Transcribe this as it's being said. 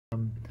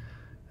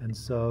And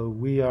so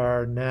we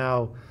are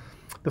now,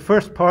 the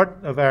first part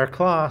of our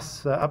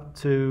class up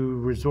to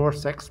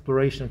resource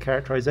exploration and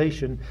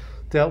characterization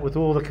dealt with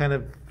all the kind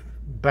of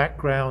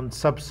background,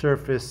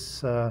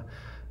 subsurface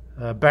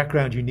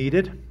background you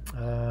needed.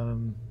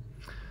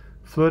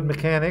 Fluid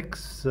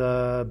mechanics,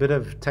 a bit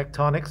of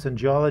tectonics and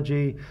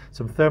geology,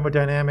 some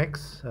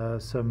thermodynamics,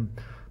 some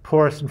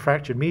porous and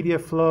fractured media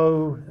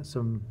flow,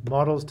 some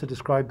models to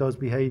describe those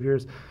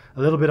behaviors,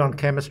 a little bit on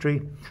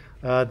chemistry.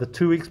 The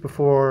 2 weeks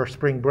before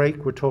spring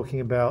break, we're talking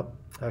about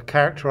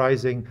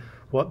characterizing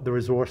what the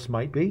resource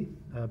might be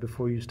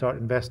before you start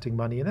investing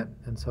money in it.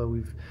 And so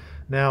we've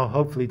now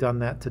hopefully done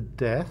that to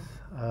death.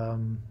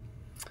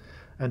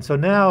 And so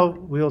now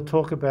we'll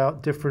talk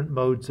about different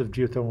modes of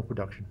geothermal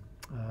production.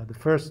 The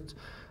first,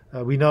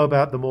 we know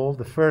about them all.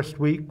 The first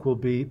week will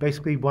be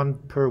basically one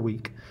per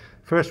week.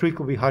 First week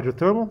will be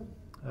hydrothermal.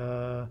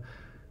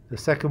 The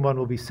second one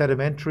will be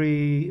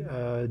sedimentary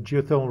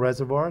geothermal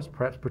reservoirs,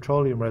 perhaps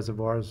petroleum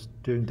reservoirs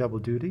doing double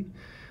duty.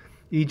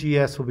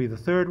 EGS will be the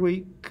third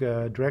week.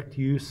 Direct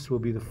use will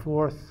be the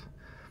fourth.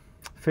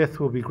 Fifth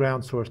will be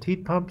ground-sourced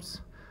heat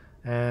pumps.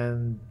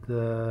 And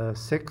the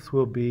sixth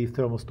will be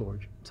thermal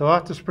storage. So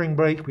after spring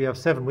break, we have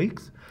 7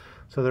 weeks.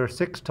 So there are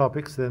 6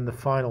 topics, then the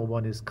final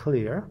one is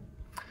clear.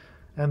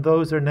 And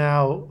those are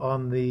now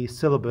on the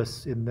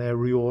syllabus in their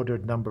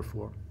reordered number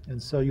form.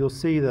 And so you'll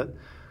see that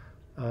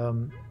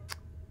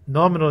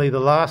nominally the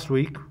last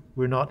week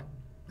we're not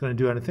going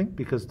to do anything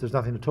because there's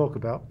nothing to talk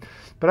about.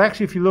 But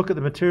actually if you look at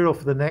the material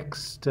for the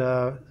next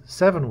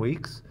 7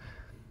 weeks,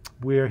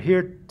 we're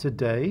here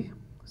today,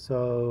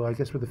 so I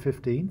guess we're the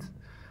 15th.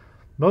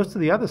 Most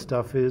of the other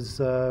stuff is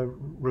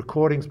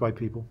recordings by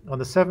people. On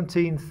the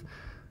 17th,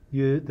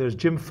 there's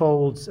Jim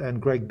Folds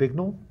and Greg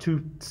Bignell,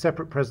 2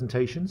 separate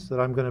presentations that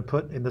I'm going to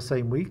put in the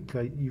same week.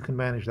 You can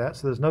manage that.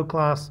 So there's no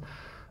class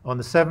on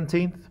the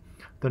 17th.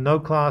 The no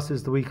class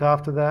is the week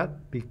after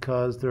that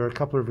because there are a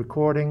couple of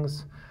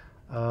recordings.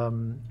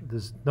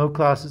 There's no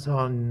classes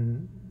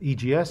on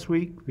EGS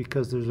week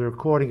because there's a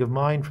recording of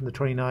mine from the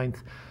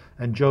 29th,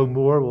 and Joe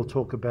Moore will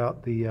talk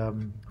about the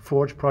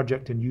Forge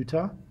project in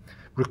Utah,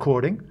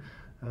 recording,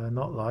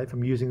 not live.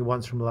 I'm using the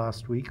ones from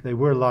last week. They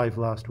were live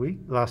last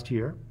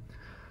year.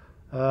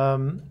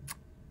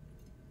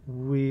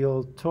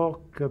 We'll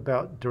talk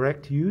about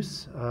direct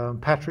use.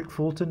 Patrick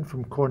Fulton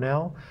from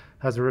Cornell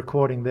has a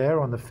recording there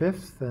on the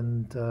 5th,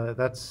 and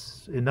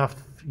that's enough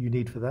you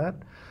need for that.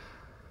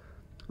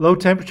 Low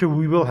temperature,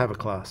 we will have a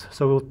class.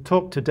 So we'll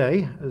talk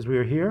today as we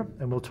are here,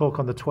 and we'll talk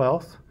on the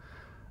 12th,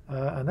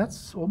 and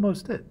that's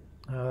almost it.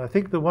 I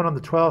think the one on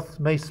the 12th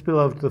may spill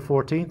over to the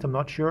 14th, I'm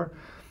not sure.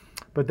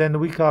 But then the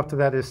week after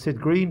that is Sid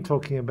Green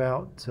talking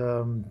about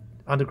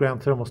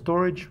underground thermal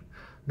storage.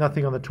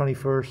 Nothing on the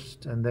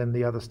 21st, and then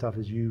the other stuff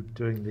is you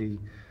doing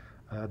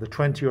the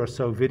 20 or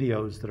so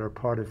videos that are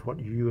part of what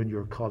you and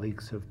your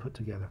colleagues have put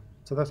together.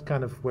 So that's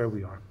kind of where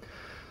we are.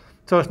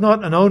 So it's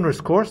not an onerous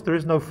course. There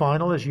is no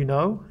final, as you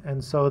know,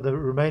 and so the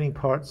remaining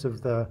parts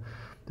of the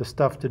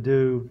stuff to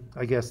do,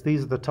 I guess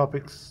these are the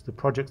topics, the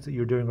projects that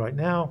you're doing right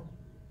now.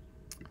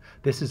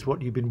 This is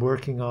what you've been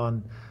working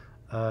on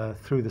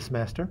through the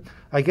semester.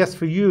 I guess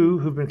for you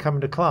who've been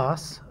coming to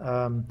class,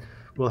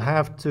 we'll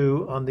have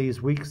to, on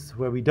these weeks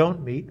where we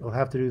don't meet, we'll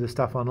have to do the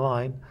stuff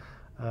online,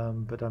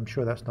 but I'm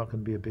sure that's not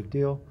going to be a big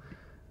deal.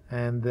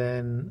 And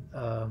then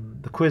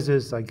the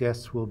quizzes, I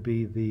guess, will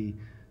be the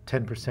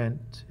 10%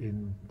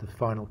 in the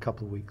final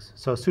couple of weeks.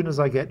 So as soon as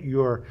I get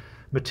your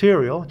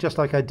material, just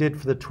like I did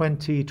for the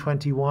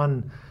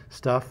 2021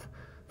 stuff,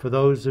 for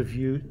those of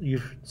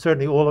you,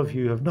 certainly all of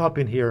you have not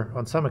been here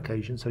on some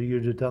occasion, so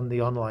you'd have done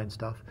the online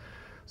stuff.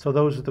 So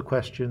those are the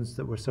questions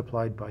that were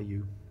supplied by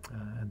you.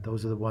 And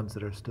those are the ones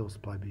that are still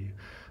supplied by you.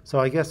 So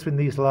I guess in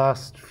these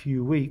last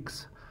few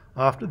weeks,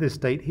 after this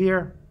date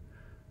here,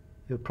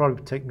 it'll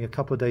probably take me a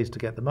couple of days to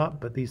get them up,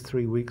 but these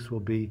 3 weeks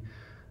will be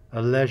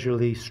a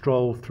leisurely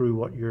stroll through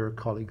what your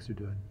colleagues are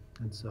doing.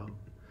 And so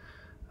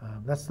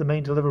that's the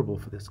main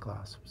deliverable for this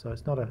class. So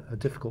it's not a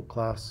difficult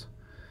class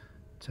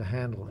to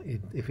handle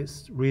if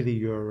it's really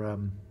your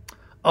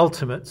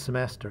ultimate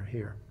semester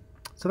here.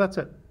 So that's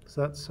it.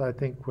 So that's, I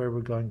think, where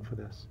we're going for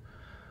this.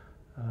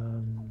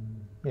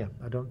 Yeah,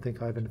 I don't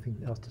think I have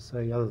anything else to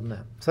say other than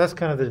that. So that's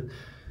kind of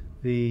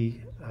the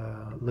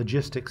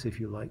logistics, if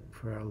you like,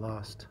 for our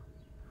last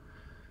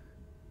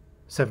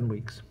 7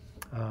 weeks.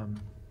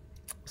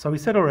 So we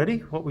said already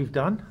what we've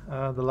done.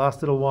 The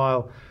last little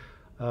while,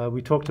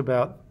 we talked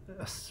about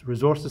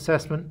resource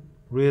assessment.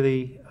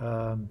 Really,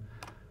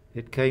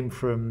 it came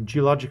from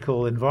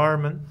geological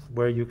environment,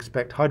 where you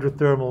expect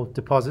hydrothermal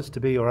deposits to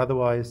be or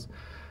otherwise.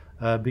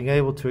 Being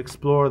able to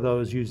explore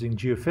those using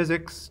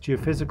geophysics,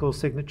 geophysical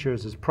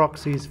signatures as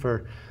proxies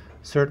for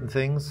certain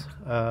things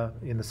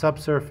in the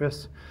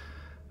subsurface.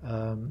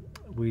 On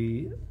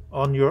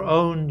your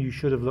own, you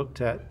should have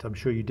looked at, I'm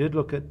sure you did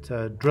look at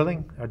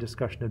drilling, our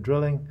discussion of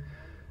drilling.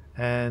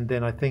 And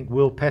then I think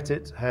Will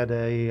Pettit had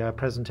a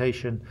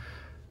presentation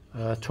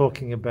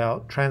talking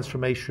about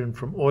transformation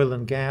from oil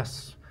and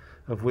gas,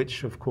 of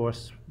which, of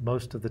course,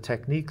 most of the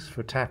techniques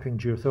for tapping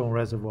geothermal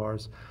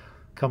reservoirs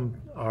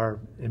are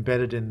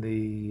embedded in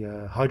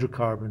the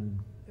hydrocarbon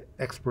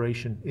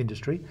exploration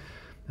industry.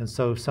 And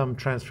so some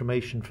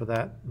transformation for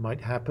that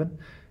might happen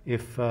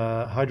if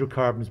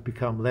hydrocarbons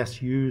become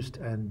less used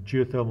and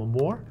geothermal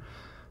more.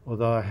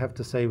 Although I have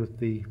to say, with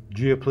the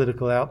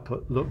geopolitical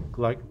output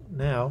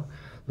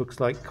looks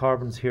like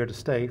carbon's here to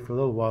stay for a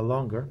little while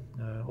longer.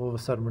 All of a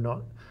sudden, we're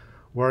not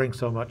worrying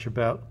so much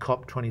about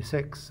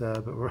COP26,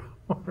 but we're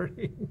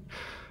worrying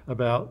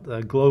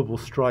about global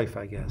strife,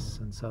 I guess.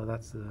 And so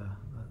that's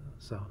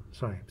so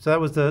that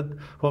was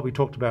what we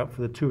talked about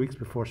for the 2 weeks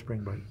before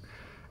spring break.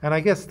 And I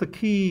guess the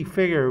key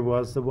figure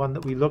was the one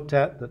that we looked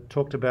at that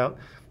talked about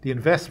the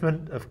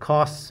investment of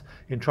costs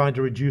in trying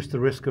to reduce the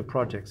risk of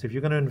projects. If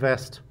you're going to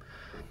invest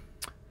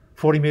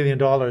 $40 million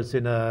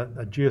in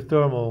a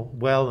geothermal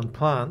well and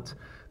plant,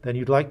 then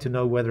you'd like to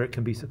know whether it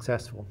can be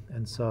successful.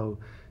 And so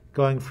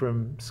going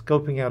from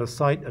scoping out a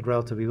site at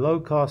relatively low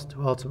cost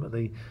to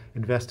ultimately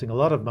investing a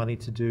lot of money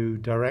to do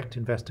direct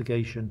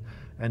investigation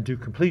and do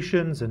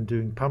completions and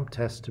doing pump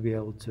tests to be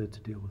able to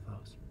deal with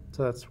those.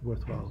 So that's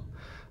worthwhile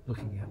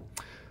looking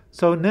at.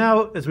 So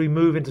now, as we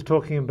move into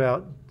talking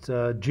about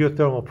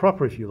geothermal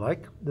proper, if you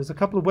like, there's a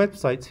couple of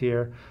websites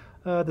here.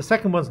 The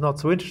second one's not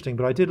so interesting,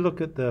 but I did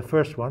look at the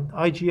first one.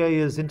 IGA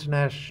is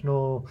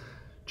International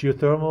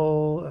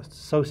Geothermal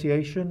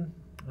Association,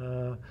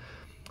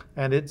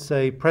 and it's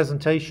a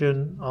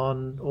presentation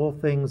on all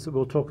things that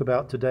we'll talk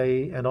about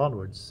today and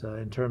onwards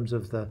in terms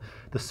of the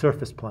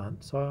surface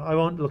plant. So I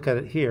won't look at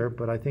it here,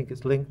 but I think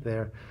it's linked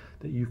there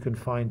that you can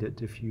find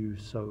it if you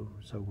so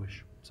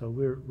wish. So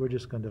we're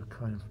just going to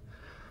kind of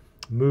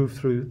move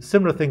through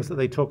similar things that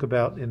they talk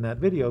about in that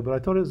video, but I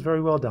thought it was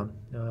very well done.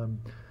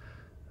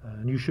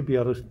 And you should be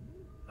able to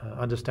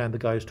understand the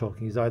guy who's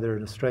talking. He's either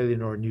an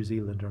Australian or a New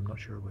Zealander, I'm not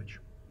sure which.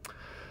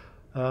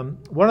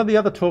 One of the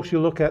other talks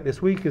you'll look at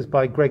this week is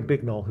by Greg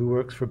Bignall, who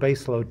works for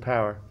Baseload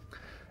Power.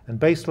 And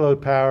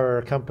Baseload Power are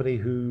a company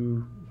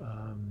who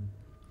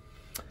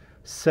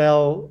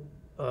sell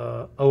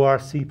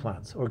ORC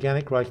plants,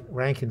 organic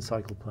Rankine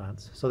cycle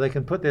plants. So they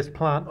can put this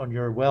plant on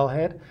your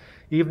wellhead,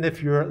 even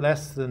if you're at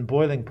less than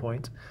boiling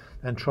point,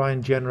 and try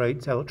and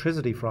generate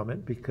electricity from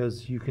it,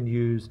 because you can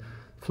use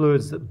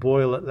fluids that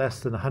boil at less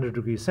than 100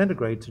 degrees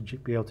centigrade to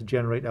be able to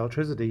generate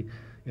electricity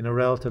in a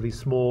relatively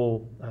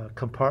small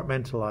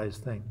compartmentalized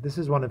thing. This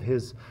is one of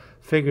his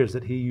figures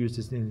that he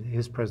uses in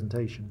his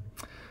presentation.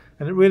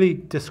 And it really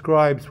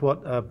describes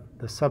what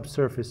the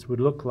subsurface would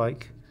look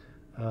like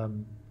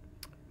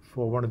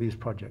for one of these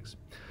projects.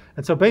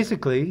 And so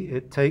basically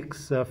it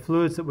takes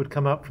fluids that would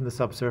come up from the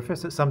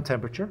subsurface at some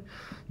temperature.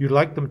 You'd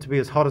like them to be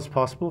as hot as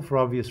possible for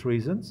obvious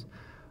reasons.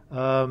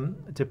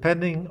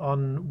 Depending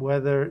on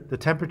whether the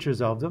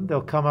temperatures of them,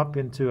 they'll come up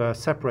into a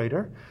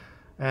separator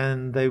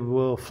and they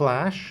will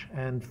flash.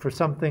 And for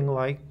something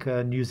like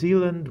New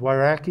Zealand,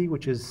 Wairaki,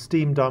 which is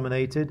steam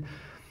dominated,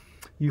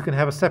 you can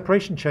have a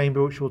separation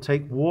chamber which will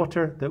take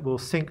water that will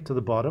sink to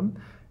the bottom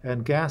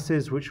and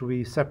gases which will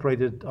be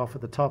separated off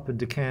at the top and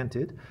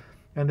decanted.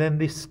 And then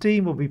the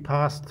steam will be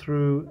passed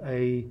through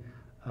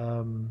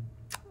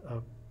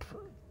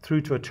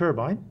through to a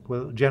turbine,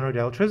 will generate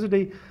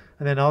electricity,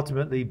 and then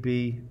ultimately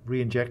be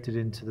re-injected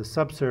into the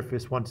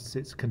subsurface once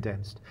it's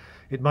condensed.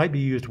 It might be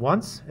used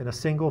once in a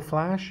single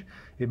flash,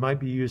 it might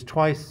be used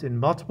twice in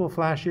multiple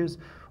flashes,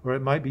 or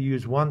it might be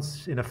used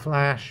once in a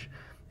flash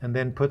and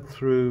then put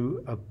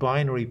through a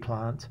binary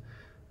plant,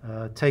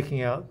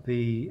 taking out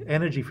the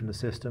energy from the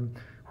system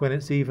when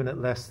it's even at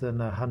less than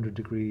 100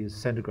 degrees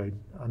centigrade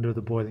under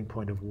the boiling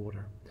point of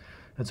water.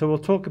 And so we'll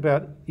talk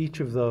about each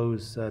of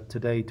those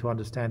today to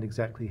understand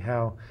exactly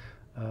how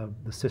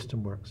the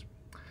system works.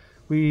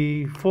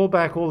 We fall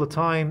back all the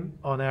time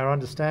on our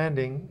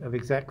understanding of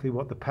exactly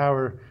what the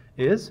power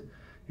is.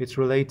 It's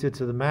related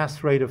to the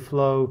mass rate of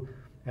flow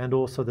and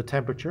also the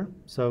temperature.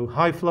 So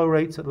high flow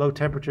rates at low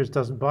temperatures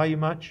doesn't buy you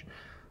much.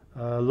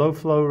 Low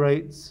flow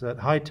rates at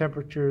high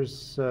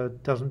temperatures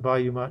doesn't buy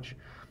you much,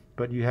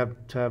 but you have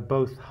to have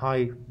both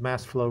high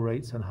mass flow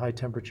rates and high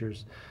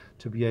temperatures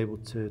to be able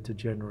to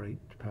generate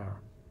power.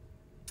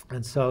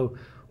 And so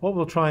what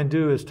we'll try and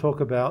do is talk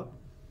about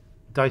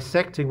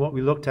dissecting what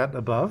we looked at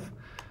above,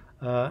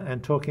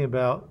 and talking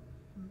about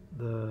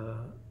the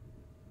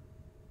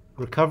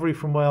recovery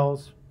from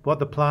wells, what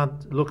the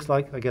plant looks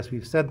like. I guess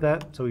we've said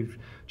that, so we've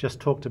just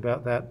talked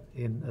about that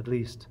in at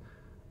least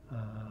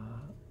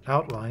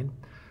outline.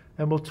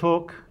 And we'll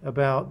talk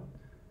about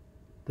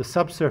the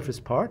subsurface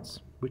parts,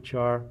 which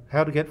are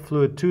how to get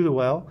fluid to the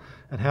well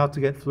and how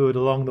to get fluid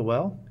along the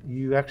well.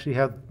 You actually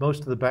have most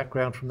of the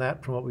background from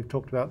that, from what we've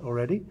talked about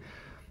already.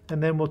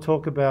 And then we'll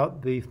talk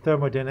about the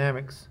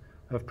thermodynamics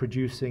of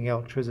producing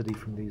electricity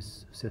from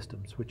these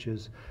systems, which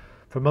is,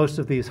 for most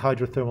of these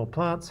hydrothermal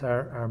plants,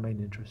 our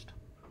main interest.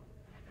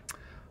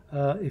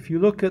 If you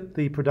look at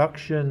the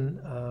production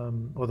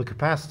or the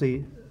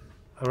capacity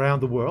around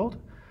the world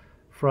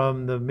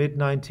from the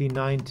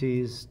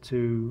mid-1990s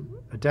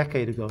to a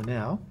decade ago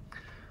now,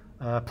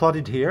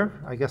 plotted here,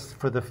 I guess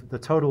for the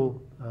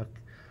total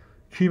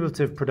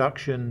cumulative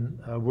production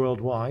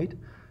worldwide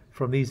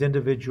from these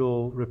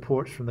individual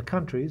reports from the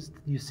countries,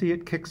 you see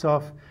it kicks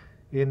off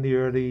in the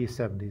early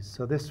 70s.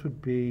 So this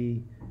would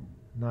be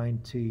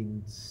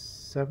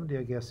 1970,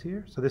 I guess,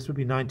 here. So this would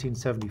be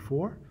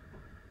 1974.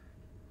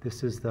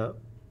 This is the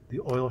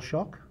oil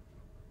shock,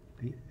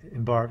 the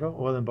embargo,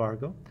 oil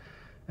embargo.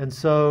 And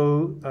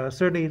so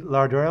certainly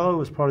Lardorello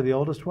was probably the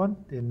oldest one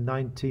in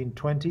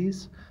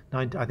 1920s.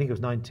 I think it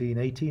was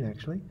 1918,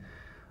 actually,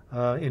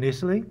 in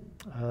Italy.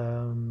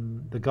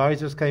 The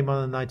geysers came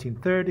on in the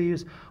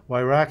 1930s.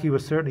 Wairaki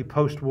was certainly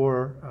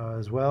post-war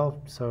as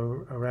well,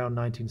 so around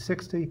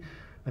 1960,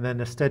 and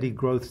then a steady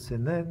growth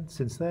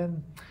since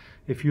then.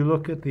 If you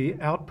look at the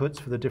outputs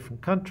for the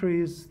different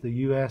countries, the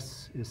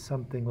US is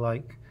something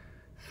like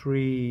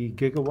 3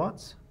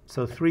 gigawatts,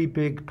 so 3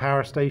 big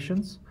power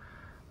stations,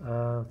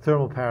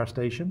 thermal power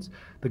stations.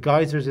 The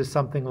geysers is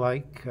something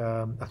like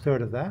a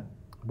third of that,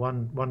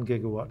 1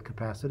 gigawatt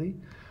capacity.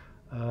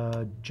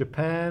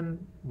 Japan,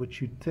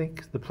 which you'd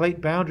think, the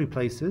plate boundary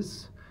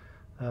places,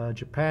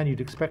 Japan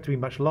you'd expect to be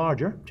much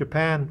larger.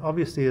 Japan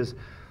obviously is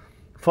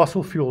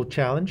fossil fuel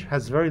challenge,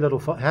 has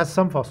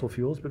some fossil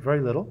fuels, but very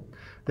little.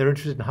 They're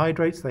interested in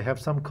hydrates, they have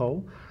some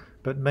coal,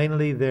 but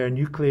mainly they're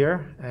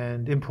nuclear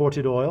and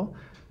imported oil.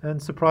 And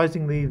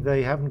surprisingly,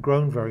 they haven't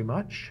grown very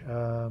much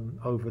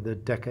over the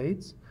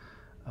decades.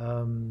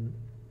 I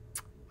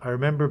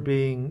remember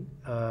being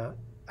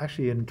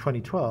actually in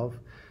 2012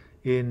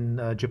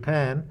 in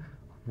Japan,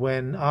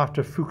 when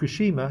after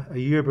Fukushima, a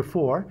year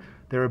before,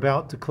 they're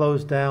about to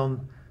close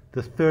down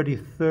the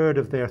 33rd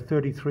of their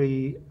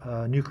 33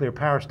 nuclear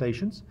power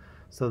stations.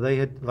 So they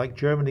had, like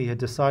Germany, had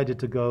decided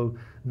to go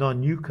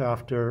non-nuke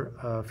after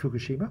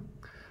Fukushima.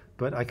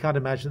 But I can't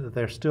imagine that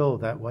they're still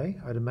that way.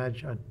 I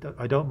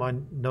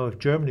don't know if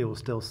Germany will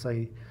still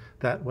say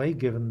that way,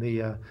 given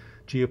the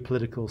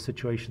geopolitical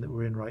situation that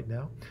we're in right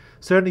now.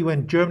 Certainly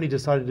when Germany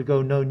decided to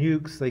go no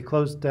nukes, they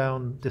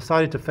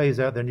decided to phase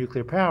out their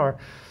nuclear power,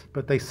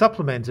 but they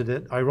supplemented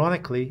it,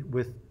 ironically,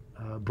 with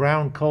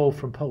brown coal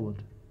from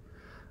Poland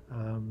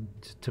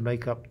to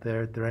make up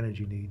their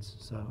energy needs.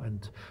 So,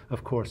 and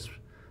of course,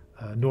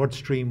 Nord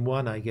Stream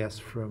 1, I guess,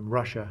 from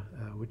Russia,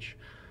 which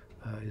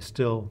is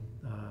still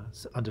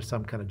under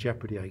some kind of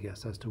jeopardy, I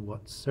guess, as to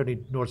what.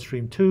 Certainly Nord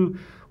Stream 2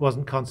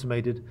 wasn't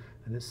consummated,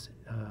 and it's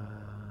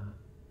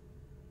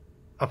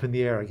up in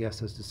the air, I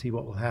guess, as to see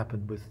what will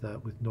happen with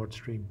Nord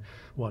Stream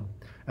 1.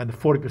 And the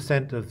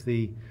 40% of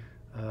the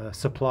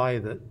supply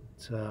that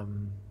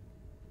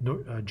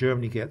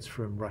Germany gets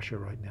from Russia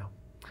right now.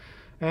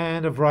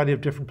 And a variety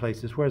of different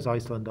places. Where's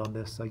Iceland on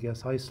this? I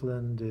guess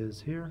Iceland is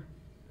here.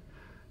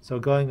 So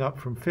going up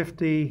from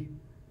 50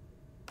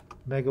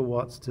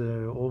 megawatts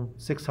to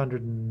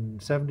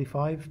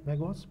 675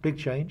 megawatts, big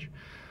change.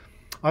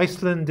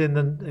 Iceland in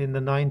the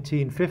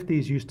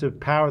 1950s used to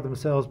power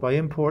themselves by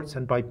imports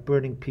and by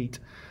burning peat,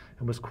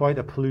 and was quite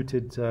a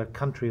polluted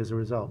country as a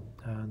result.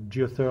 And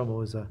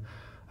geothermal is a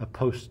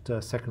post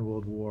Second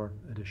World War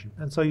addition.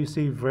 And so you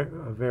see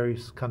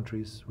various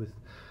countries with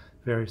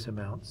various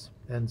amounts.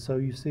 And so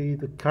you see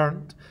the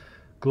current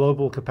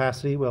global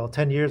capacity, well,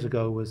 10 years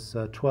ago was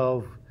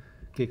 12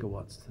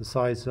 gigawatts, the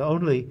size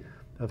only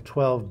of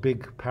 12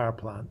 big power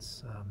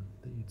plants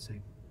that you'd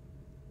see.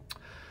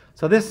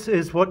 So this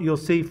is what you'll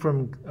see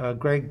from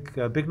Greg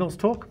Bignell's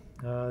talk.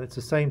 It's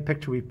the same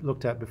picture we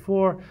looked at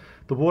before.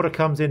 The water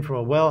comes in from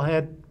a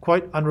wellhead.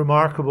 Quite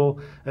unremarkable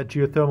at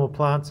geothermal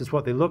plants is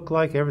what they look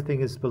like.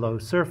 Everything is below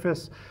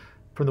surface.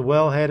 From the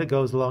wellhead, it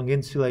goes along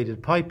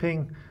insulated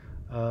piping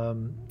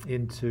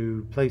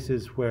into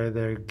places where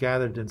they're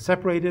gathered and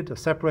separated. A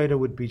separator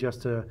would be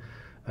just a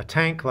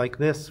tank like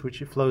this,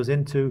 which it flows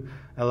into,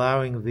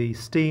 allowing the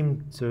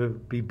steam to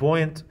be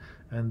buoyant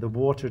and the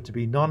water to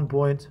be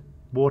non-buoyant.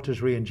 Water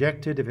is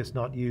re-injected if it's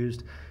not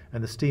used,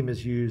 and the steam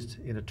is used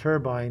in a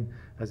turbine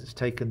as it's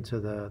taken to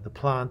the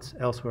plant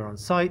elsewhere on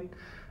site,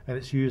 and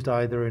it's used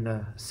either in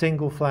a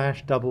single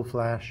flash, double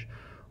flash,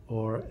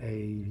 or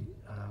a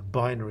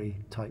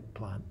binary type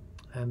plant.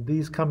 And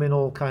these come in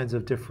all kinds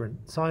of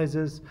different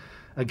sizes.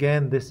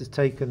 Again, this is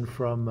taken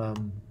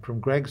from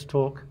Greg's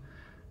talk,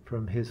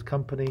 from his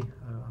company.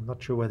 I'm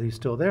not sure whether he's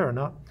still there or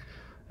not.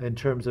 In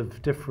terms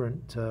of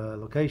different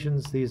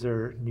locations, these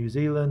are New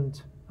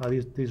Zealand.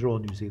 These are all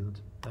New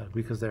Zealand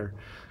because they're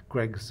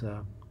Greg's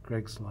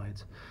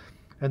slides.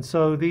 And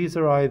so these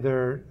are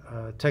either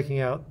taking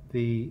out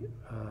the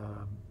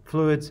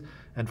fluids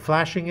and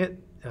flashing it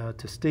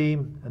to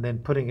steam, and then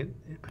putting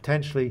it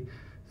potentially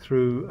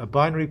through a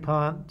binary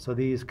plant. So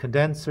these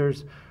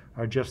condensers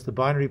are just the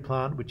binary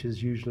plant, which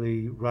is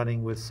usually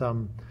running with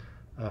some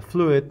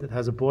fluid that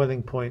has a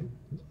boiling point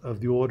of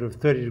the order of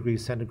 30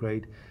 degrees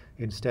centigrade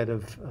instead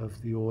of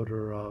the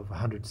order of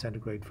 100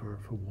 centigrade for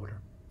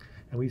water.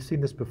 And we've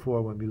seen this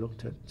before when we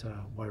looked at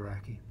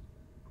Wairaki.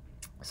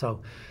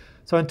 So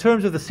in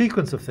terms of the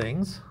sequence of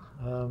things,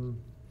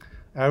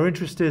 our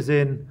interest is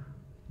in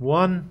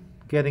 1,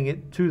 getting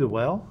it to the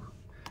well,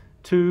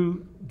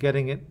 2,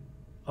 getting it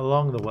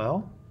along the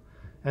well,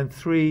 and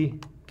 3,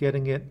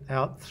 getting it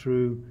out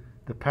through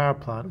the power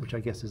plant, which I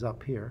guess is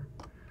up here,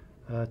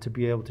 to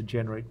be able to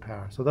generate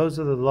power. So those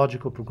are the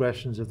logical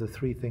progressions of the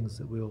 3 things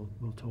that we'll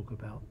talk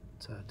about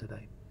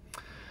today.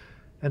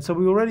 And so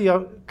we already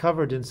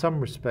covered in some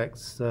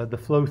respects the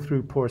flow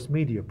through porous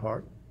media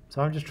part.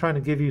 So I'm just trying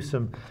to give you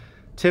some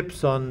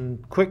tips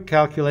on quick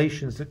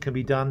calculations that can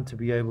be done to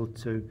be able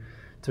to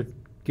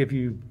give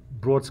you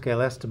broad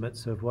scale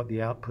estimates of what the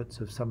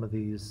outputs of some of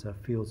these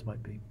fields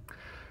might be.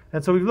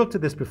 And so we've looked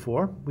at this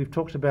before. We've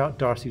talked about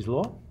Darcy's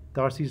law.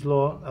 Darcy's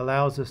law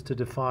allows us to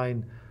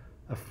define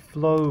a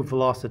flow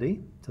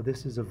velocity. So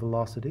this is a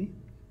velocity,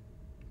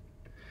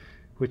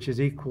 which is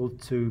equal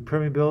to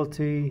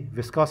permeability,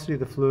 viscosity of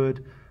the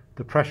fluid,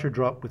 the pressure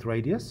drop with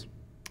radius.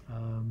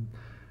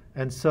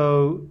 And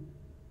so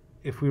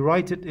if we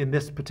write it in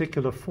this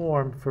particular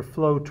form for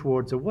flow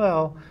towards a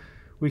well,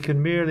 we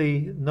can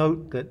merely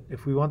note that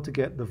if we want to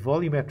get the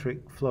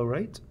volumetric flow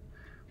rate,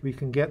 we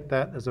can get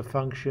that as a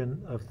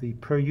function of the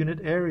per unit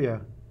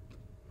area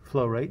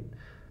flow rate.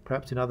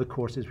 Perhaps in other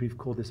courses we've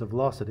called this a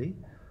velocity,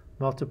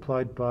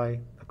 multiplied by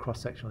a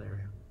cross-sectional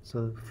area.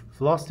 So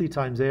velocity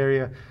times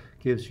area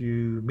gives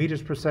you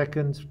meters per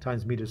second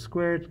times meters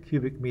squared,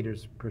 cubic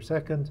meters per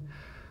second.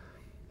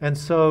 And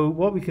so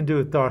what we can do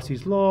with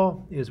Darcy's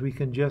law is we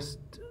can just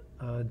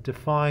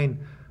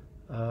define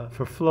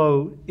for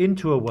flow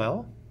into a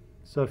well.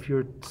 So if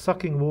you're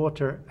sucking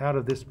water out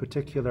of this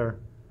particular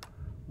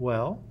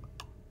well,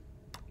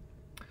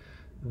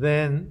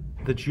 then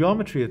the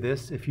geometry of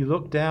this, if you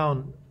look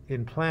down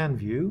in plan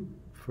view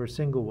for a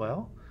single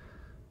well,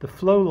 the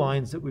flow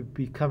lines that would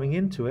be coming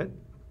into it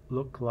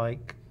look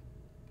like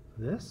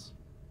this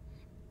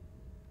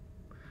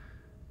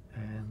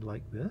and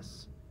like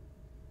this.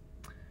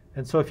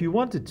 And so if you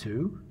wanted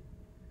to,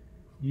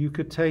 you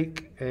could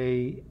take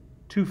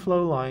two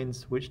flow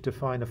lines which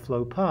define a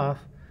flow path,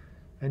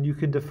 and you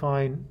can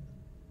define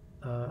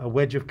a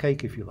wedge of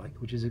cake, if you like,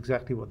 which is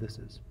exactly what this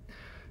is.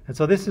 And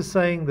so this is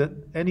saying that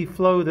any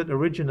flow that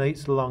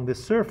originates along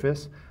this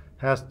surface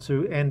has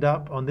to end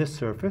up on this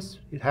surface.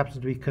 It happens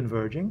to be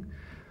converging.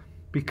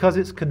 Because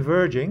it's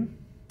converging,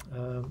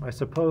 I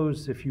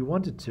suppose if you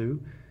wanted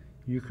to,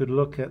 you could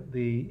look at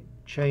the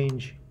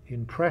change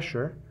in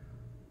pressure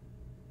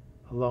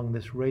along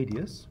this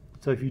radius.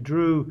 So if you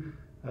drew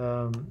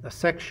a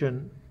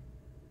section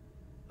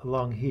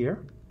along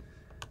here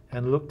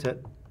and looked at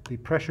the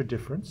pressure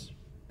difference,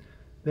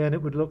 then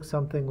it would look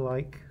something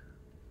like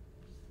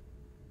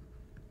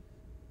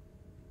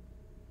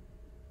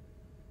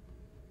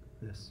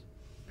this.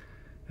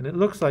 And it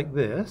looks like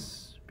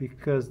this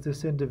because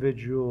this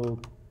individual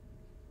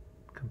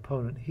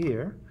component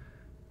here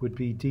would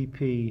be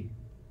dP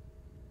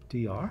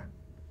dr.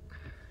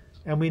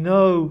 And we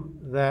know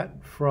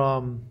that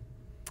from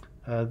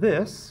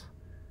this,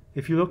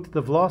 if you looked at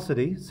the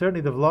velocity,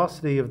 certainly the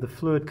velocity of the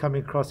fluid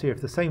coming across here,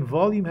 if the same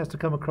volume has to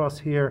come across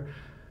here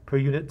per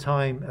unit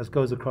time as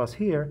goes across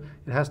here,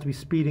 it has to be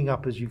speeding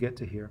up as you get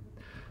to here.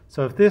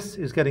 So if this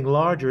is getting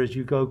larger as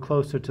you go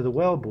closer to the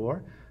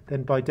wellbore,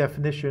 then by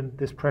definition,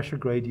 this pressure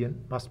gradient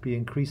must be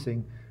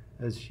increasing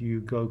as you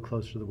go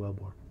closer to the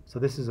wellbore. So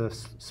this is a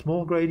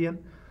small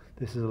gradient,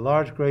 this is a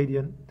large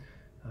gradient,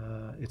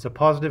 it's a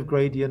positive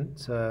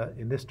gradient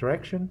in this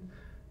direction,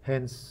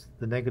 hence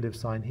the negative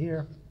sign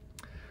here.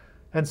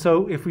 And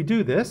so if we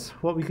do this,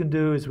 what we can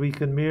do is we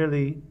can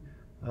merely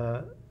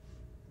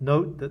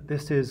note that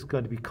this is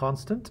going to be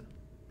constant,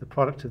 the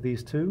product of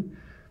these two.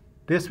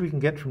 This we can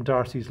get from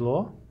Darcy's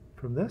law,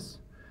 from this.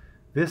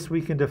 This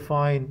we can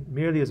define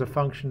merely as a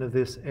function of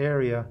this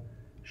area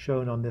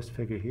shown on this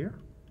figure here,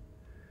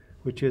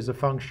 which is a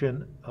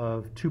function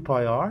of 2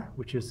 pi r,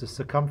 which is the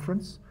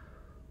circumference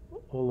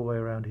all the way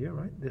around here,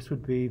 right? This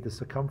would be the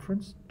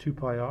circumference, 2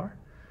 pi r,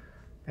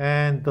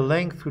 and the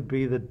length would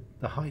be the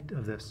height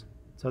of this.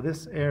 So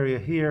this area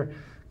here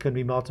can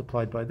be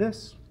multiplied by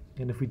this,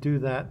 and if we do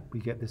that,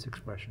 we get this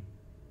expression,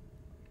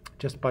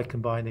 just by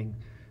combining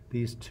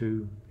these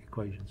two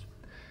equations.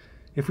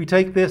 If we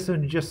take this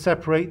and just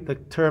separate the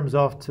terms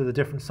off to the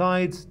different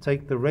sides,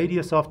 take the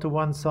radius off to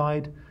one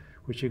side,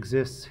 which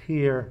exists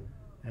here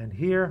and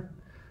here,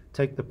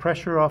 take the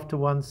pressure off to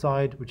one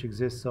side, which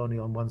exists only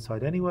on one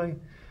side anyway,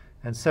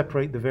 and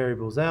separate the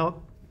variables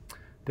out,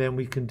 then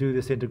we can do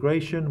this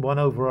integration. 1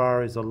 over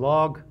r is a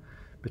log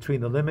between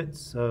the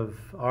limits of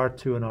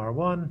r2 and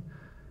r1.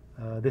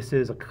 This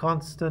is a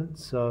constant,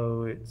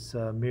 so it's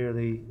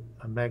merely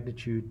a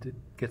magnitude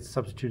that gets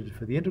substituted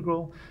for the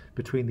integral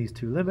between these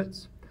two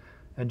limits.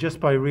 And just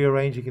by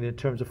rearranging it in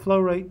terms of flow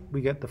rate,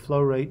 we get the flow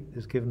rate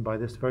is given by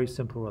this very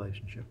simple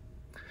relationship.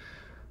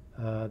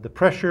 The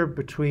pressure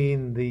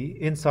between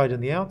the inside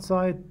and the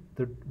outside,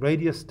 the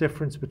radius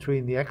difference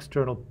between the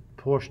external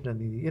portion and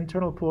the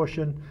internal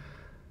portion,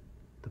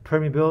 the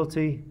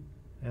permeability,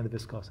 and the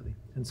viscosity.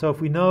 And so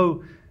if we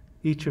know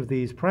each of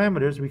these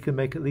parameters, we can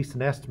make at least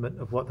an estimate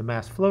of what the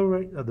mass flow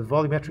rate, or the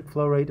volumetric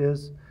flow rate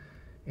is.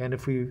 And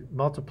if we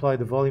multiply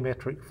the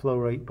volumetric flow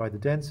rate by the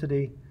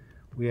density,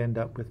 we end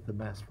up with the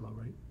mass flow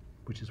rate,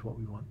 which is what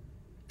we want.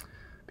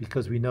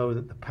 Because we know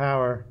that the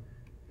power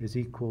is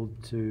equal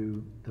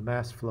to the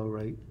mass flow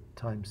rate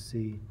times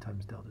C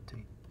times delta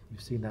T.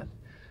 You've seen that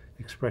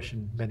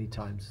expression many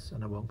times,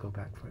 and I won't go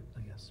back for it,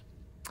 I guess.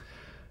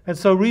 And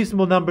so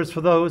reasonable numbers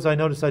for those, I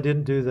noticed I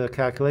didn't do the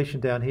calculation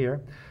down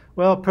here.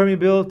 Well,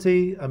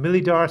 permeability, a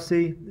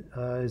millidarcy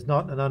is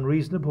not an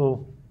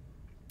unreasonable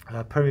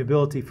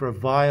permeability for a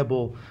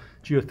viable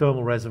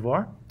geothermal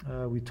reservoir.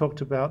 We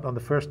talked about on the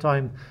first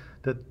time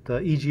that the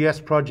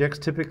EGS projects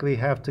typically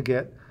have to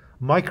get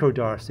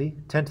microdarcy,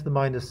 10 to the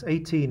minus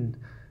 18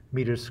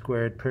 meters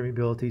squared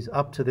permeabilities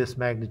up to this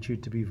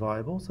magnitude to be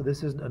viable. So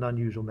this isn't an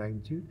unusual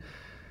magnitude.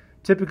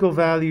 Typical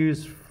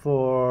values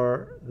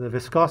for the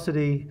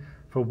viscosity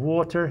for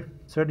water,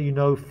 certainly you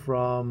know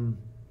from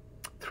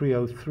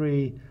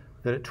 303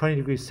 that at 20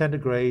 degrees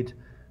centigrade,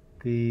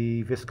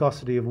 the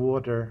viscosity of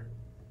water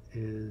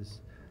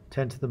is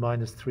 10 to the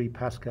minus 3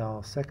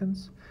 Pascal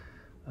seconds.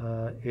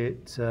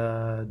 It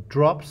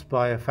drops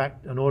by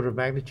an order of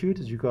magnitude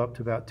as you go up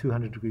to about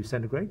 200 degrees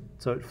centigrade.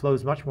 So it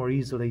flows much more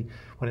easily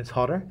when it's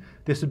hotter.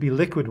 This would be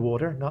liquid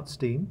water, not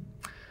steam.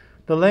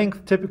 The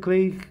length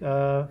typically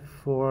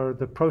for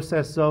the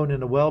process zone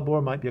in a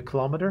wellbore might be 1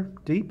 kilometer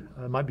deep.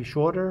 It might be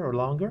shorter or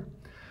longer.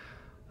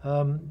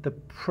 The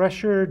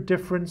pressure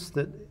difference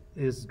that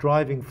is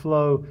driving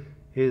flow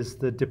is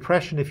the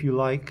depression, if you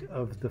like,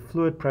 of the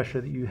fluid pressure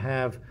that you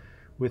have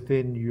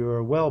within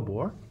your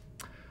wellbore.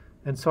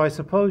 And so I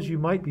suppose you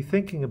might be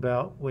thinking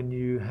about when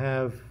you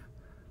have,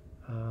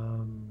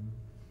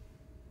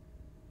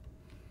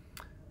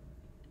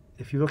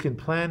 if you look in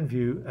plan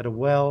view at a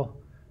well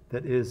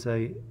that is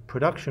a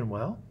production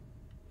well,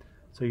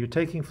 so you're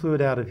taking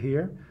fluid out of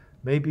here,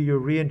 maybe you're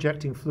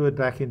re-injecting fluid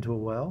back into a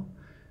well,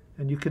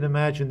 and you can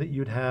imagine that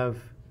you'd have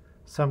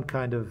some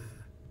kind of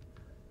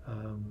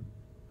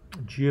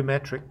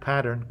geometric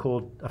pattern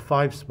called a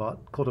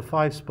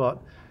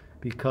 5-spot,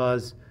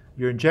 because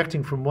you're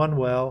injecting from one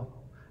well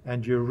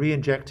and you're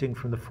re-injecting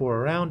from the 4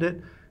 around it.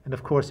 And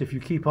of course, if you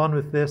keep on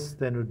with this,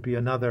 then it would be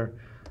another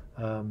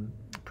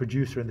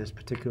producer in this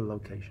particular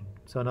location.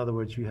 So in other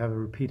words, you have a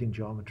repeating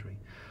geometry.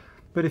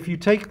 But if you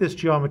take this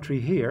geometry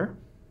here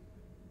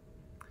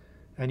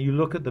and you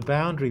look at the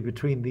boundary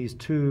between these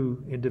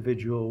two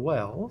individual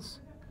wells,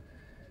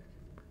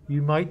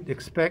 you might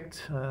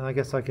expect, I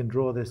guess I can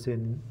draw this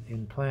in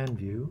plan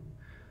view.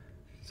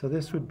 So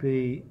this would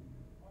be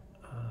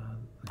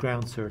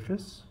ground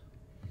surface.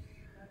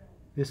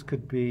 This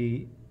could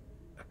be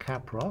a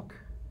cap rock,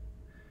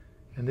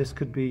 and this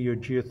could be your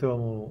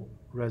geothermal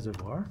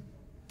reservoir.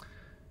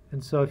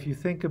 And so if you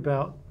think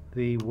about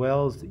the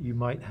wells that you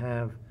might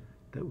have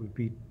that would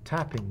be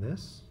tapping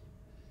this,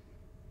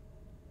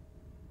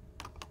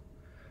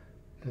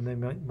 then they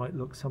might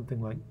look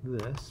something like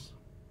this.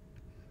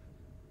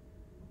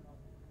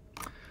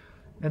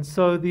 And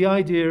so the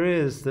idea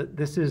is that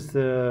this is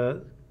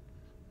the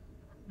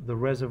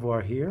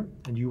reservoir here,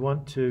 and you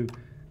want to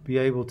be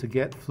able to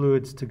get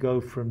fluids to go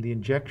from the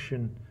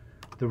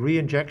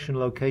re-injection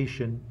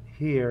location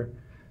here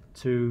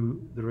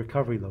to the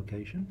recovery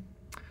location.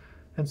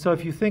 And so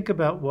if you think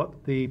about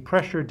what the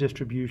pressure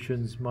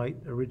distributions might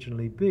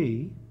originally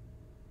be,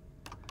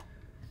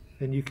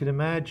 then you can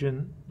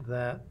imagine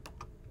that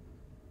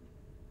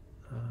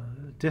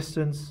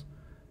distance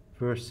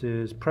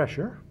versus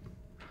pressure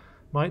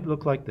might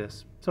look like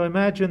this. So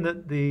imagine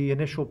that the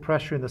initial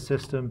pressure in the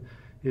system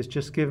is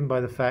just given by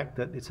the fact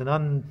that it's an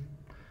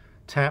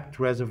untapped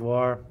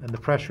reservoir and the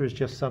pressure is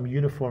just some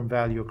uniform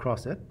value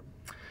across it.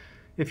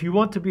 If you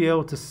want to be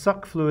able to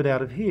suck fluid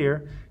out of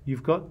here,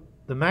 you've got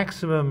the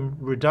maximum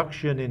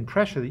reduction in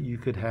pressure that you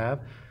could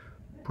have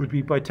would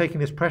be by taking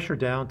this pressure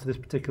down to this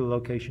particular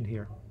location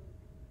here.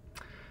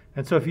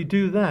 And so if you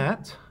do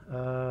that,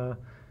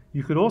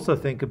 you could also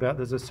think about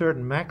there's a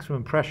certain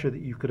maximum pressure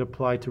that you could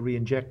apply to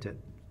re-inject it.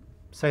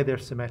 Say they're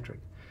symmetric.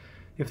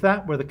 If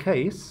that were the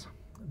case,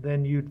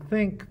 then you'd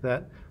think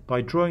that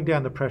by drawing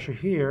down the pressure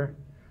here,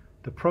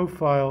 the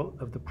profile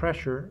of the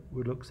pressure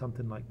would look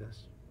something like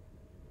this.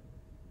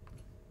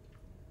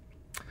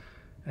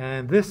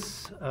 And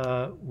this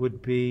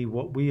would be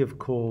what we have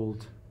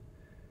called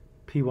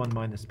P1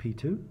 minus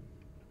P2.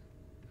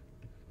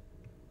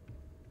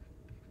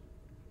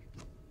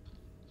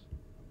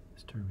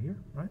 This term here,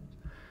 right?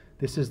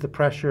 This is the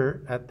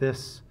pressure at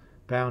this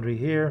boundary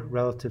here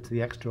relative to the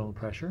external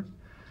pressure.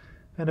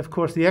 And of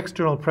course, the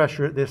external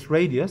pressure at this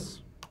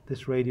radius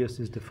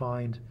is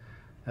defined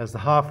as the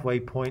halfway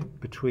point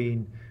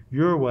between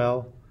your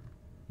well,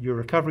 your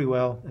recovery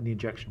well, and the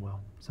injection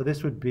well. So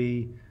this would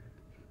be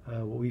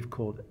what we've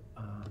called,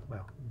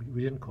 well,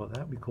 we didn't call it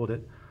that, we called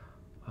it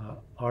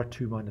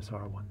R2 minus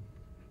R1.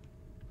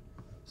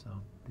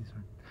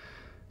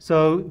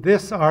 So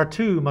this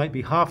R2 might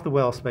be half the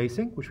well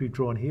spacing, which we've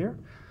drawn here,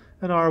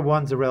 and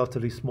R1's a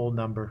relatively small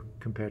number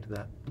compared to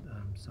that.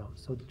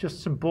 So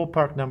just some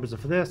ballpark numbers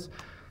for this.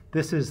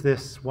 This is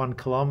this 1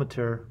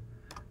 kilometer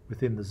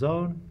within the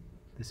zone.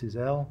 This is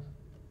L.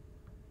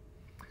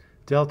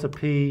 Delta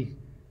P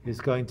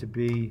is going to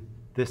be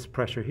this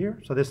pressure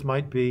here. So this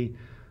might be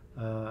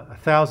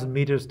 1,000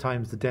 meters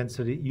times the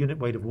density unit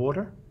weight of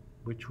water,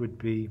 which would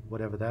be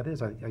whatever that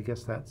is. I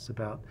guess that's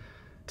about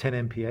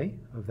 10 MPa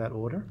of that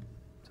order.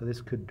 So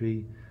this could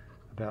be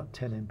about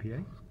 10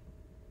 MPa.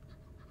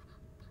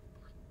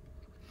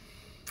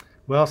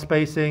 Well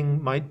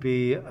spacing might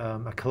be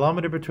a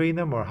kilometer between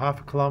them or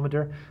half a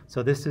kilometer.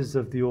 So this is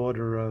of the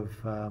order of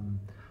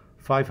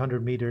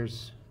 500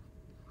 meters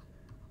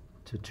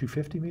to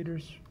 250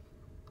 meters,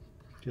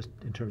 just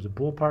in terms of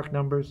ballpark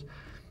numbers.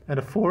 And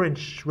a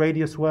 4-inch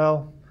radius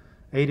well,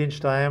 8-inch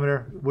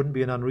diameter, wouldn't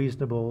be an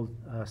unreasonable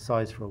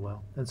size for a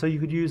well. And so you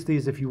could use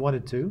these if you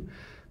wanted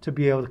to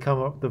be able to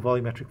come up with the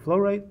volumetric flow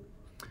rate.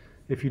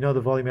 If you know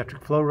the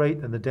volumetric flow rate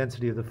and the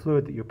density of the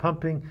fluid that you're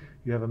pumping,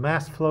 you have a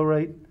mass flow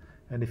rate.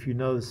 And if you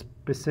know the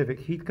specific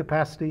heat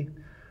capacity,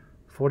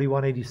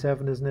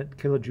 4187, isn't it,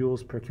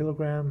 kilojoules per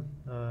kilogram,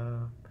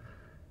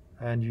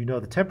 and you know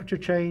the temperature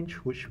change,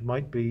 which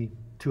might be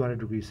 200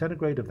 degrees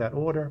centigrade of that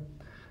order,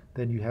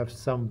 then you have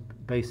some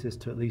basis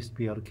to at least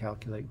be able to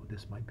calculate what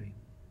this might be.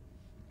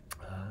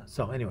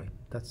 So anyway,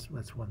 that's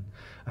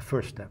a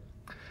first step.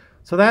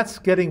 So that's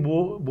getting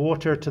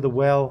water to the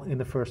well in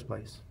the first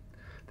place.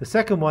 The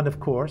second one, of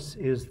course,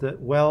 is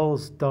that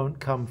wells don't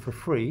come for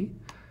free,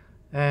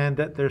 and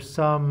that there's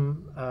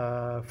some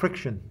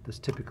friction that's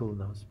typical in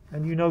those.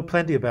 And you know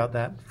plenty about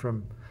that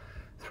from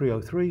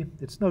 303.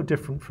 It's no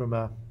different from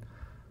a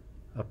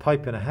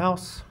pipe in a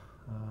house,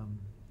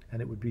 and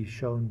it would be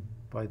shown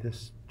by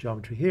this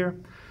geometry here.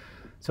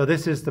 So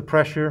this is the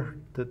pressure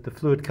that the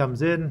fluid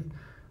comes in.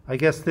 I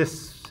guess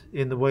this,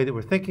 in the way that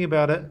we're thinking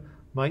about it,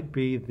 might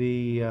be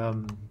the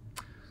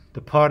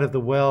part of the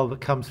well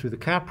that comes through the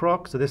cap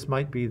rock. So this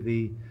might be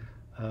the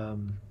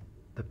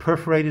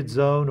perforated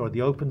zone or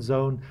the open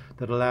zone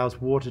that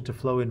allows water to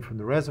flow in from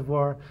the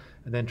reservoir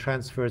and then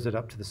transfers it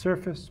up to the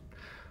surface.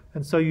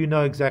 And so you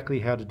know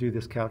exactly how to do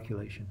this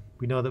calculation.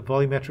 We know that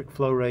volumetric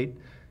flow rate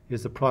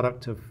is the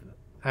product of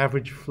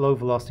average flow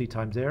velocity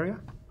times area.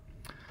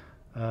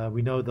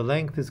 We know the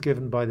length is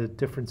given by the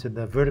difference in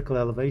the vertical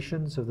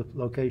elevations of the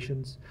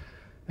locations.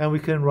 And we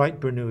can write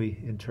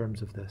Bernoulli in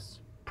terms of this.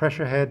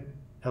 Pressure head,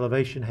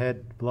 elevation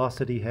head,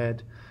 velocity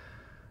head,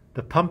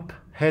 the pump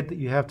head that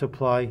you have to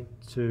apply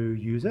to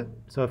use it.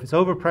 So if it's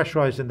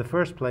overpressurized in the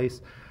first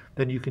place,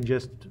 then you can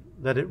just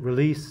let it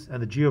release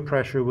and the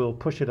geopressure will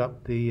push it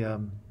up the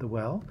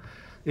well.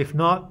 If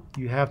not,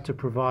 you have to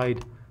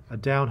provide a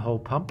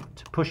downhole pump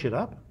to push it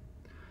up.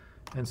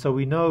 And so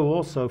we know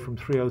also from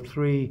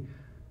 303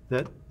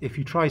 that if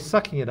you try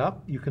sucking it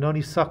up, you can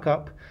only suck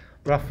up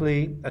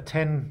roughly a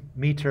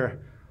 10-meter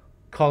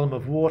column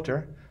of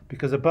water,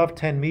 because above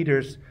 10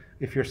 meters,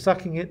 if you're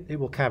sucking it, it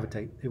will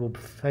cavitate. It will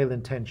fail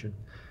in tension.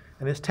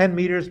 And it's 10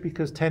 meters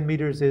because 10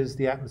 meters is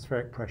the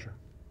atmospheric pressure.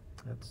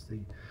 That's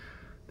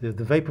the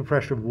vapor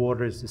pressure of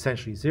water is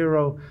essentially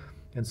 0.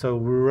 And so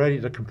we're already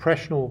at a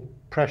compressional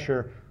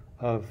pressure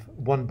of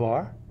 1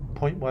 bar,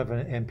 0.1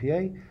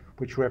 MPa,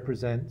 which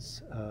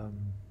represents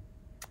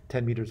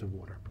 10 meters of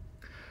water.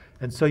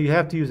 And so you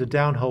have to use a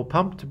downhole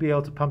pump to be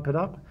able to pump it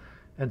up.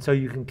 And so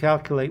you can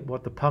calculate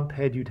what the pump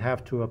head you'd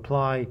have to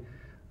apply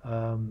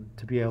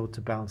to be able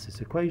to balance this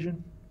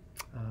equation.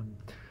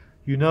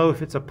 You know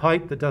if it's a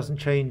pipe that doesn't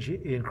change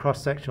in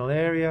cross-sectional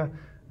area,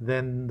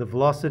 then the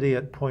velocity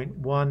at point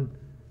 1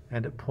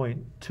 and at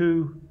point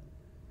 2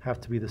 have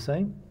to be the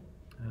same.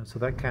 So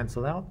that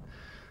cancel out.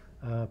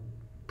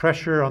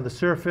 Pressure on the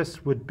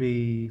surface would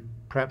be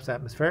perhaps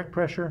atmospheric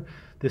pressure.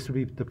 This would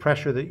be the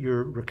pressure that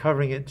you're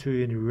recovering it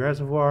to in your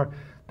reservoir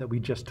that we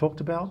just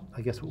talked about.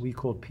 I guess what we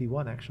called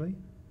P1 actually,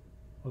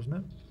 wasn't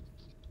it?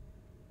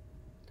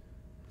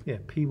 Yeah,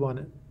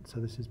 P1, so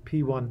this is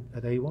P1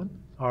 at A1,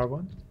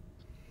 R1.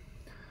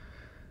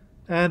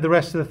 And the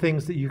rest of the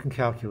things that you can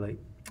calculate.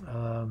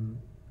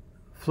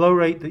 Flow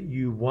rate that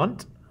you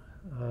want,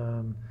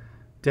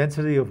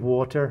 density of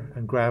water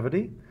and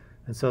gravity.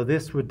 And so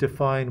this would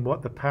define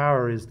what the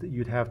power is that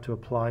you'd have to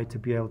apply to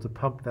be able to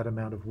pump that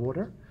amount of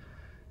water.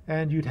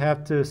 And you'd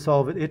have to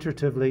solve it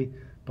iteratively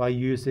by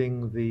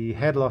using the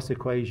head loss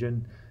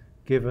equation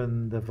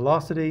given the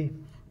velocity.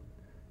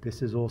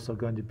 This is also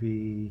going to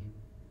be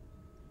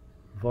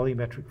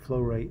volumetric flow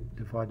rate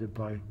divided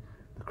by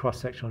the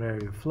cross-sectional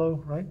area of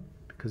flow, right?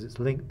 Because it's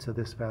linked to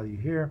this value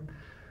here.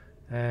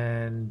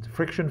 And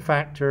friction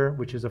factor,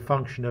 which is a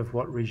function of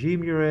what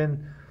regime you're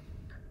in,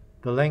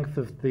 the length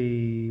of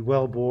the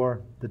well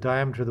bore, the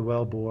diameter of the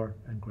well bore,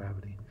 and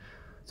gravity.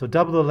 So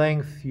double the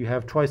length, you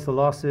have twice the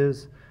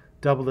losses.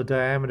 Double the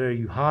diameter,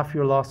 you half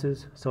your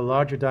losses. So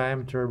larger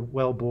diameter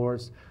well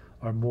bores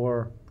are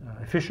more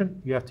efficient.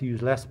 You have to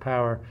use less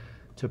power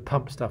to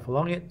pump stuff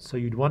along it. So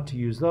you'd want to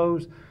use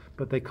those,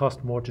 but they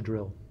cost more to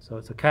drill. So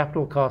it's a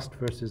capital cost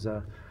versus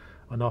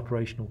an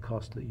operational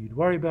cost that you'd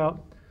worry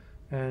about.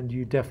 And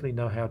you definitely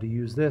know how to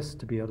use this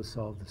to be able to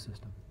solve the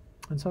system.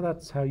 And so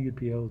that's how you'd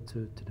be able to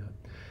do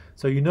it.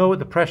 So you know what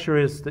the pressure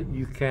is that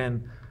you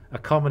can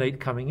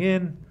accommodate coming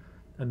in,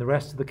 and the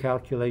rest of the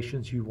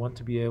calculations you want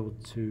to be able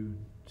to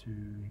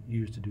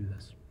use to do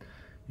this.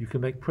 You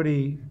can make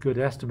pretty good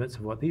estimates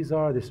of what these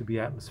are. This would be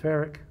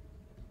atmospheric.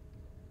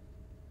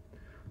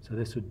 So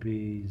this would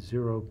be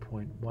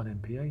 0.1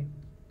 MPa,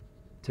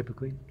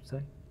 typically,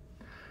 say.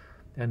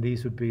 And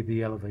these would be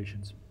the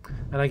elevations.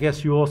 And I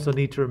guess you also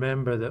need to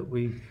remember that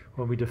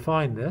when we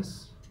define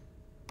this,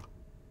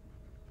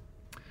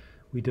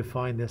 we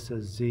define this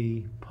as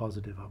Z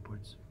positive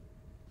upwards.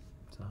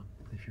 So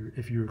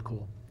if you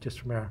recall, just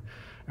from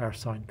our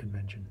sign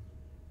convention.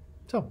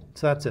 So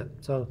that's it.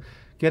 So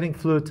getting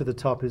fluid to the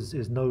top is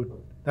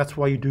that's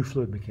why you do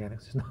fluid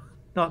mechanics. It's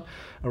not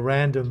a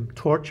random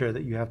torture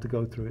that you have to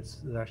go through.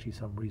 There's actually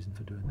some reason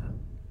for doing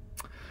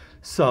that.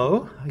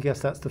 So I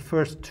guess that's the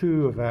first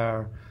two of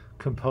our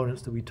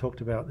components that we talked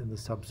about in the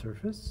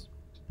subsurface.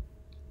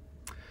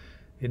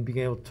 In being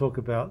able to talk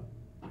about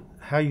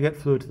how you get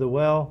fluid to the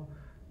well,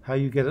 how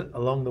you get it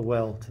along the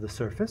well to the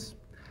surface.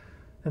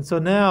 And so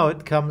now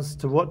it comes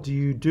to what do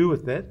you do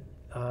with it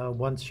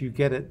once you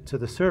get it to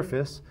the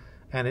surface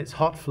and it's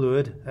hot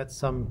fluid at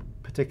some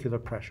particular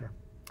pressure.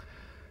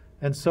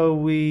 And so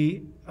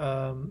we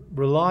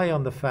rely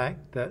on the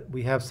fact that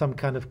we have some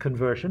kind of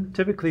conversion.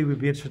 Typically we'd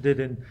be interested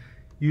in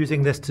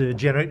using this to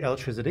generate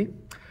electricity.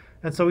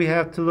 And so we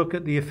have to look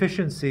at the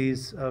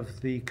efficiencies of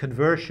the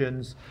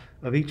conversions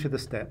of each of the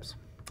steps.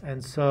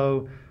 And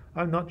so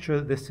I'm not sure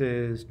that this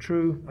is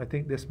true. I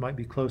think this might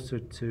be closer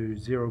to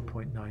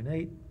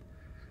 0.98.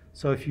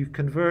 So if you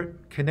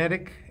convert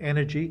kinetic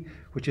energy,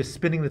 which is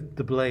spinning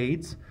the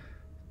blades,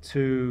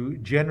 to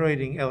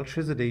generating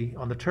electricity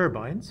on the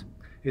turbines,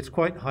 it's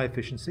quite high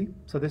efficiency.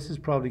 So this is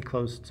probably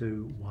close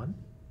to 1.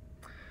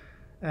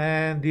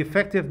 And the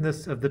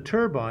effectiveness of the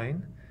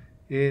turbine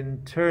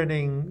in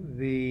turning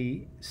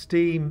the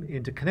steam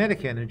into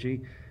kinetic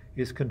energy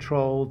is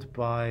controlled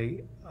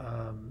by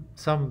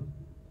some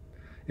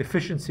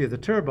efficiency of the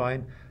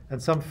turbine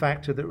and some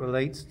factor that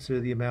relates to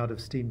the amount of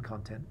steam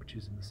content which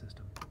is in the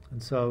system.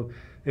 And so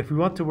if we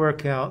want to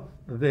work out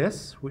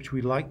this, which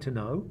we like to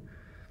know,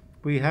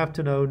 we have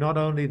to know not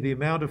only the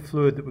amount of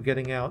fluid that we're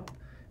getting out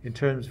in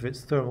terms of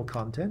its thermal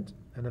content,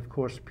 and of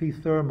course P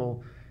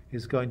thermal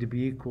is going to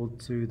be equal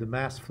to the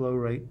mass flow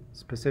rate,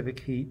 specific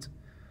heat,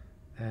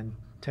 and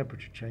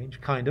temperature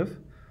change, kind of,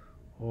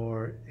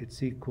 or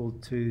it's equal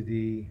to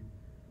the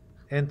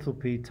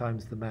enthalpy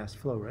times the mass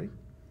flow rate.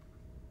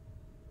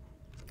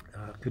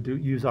 Could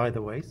use either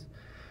ways.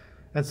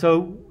 And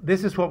so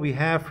this is what we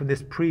have from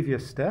this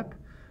previous step,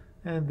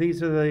 and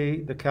these are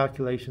the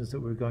calculations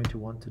that we're going to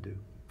want to do.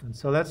 And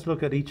so let's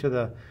look at each of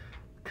the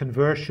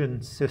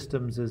conversion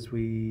systems as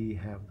we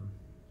have them.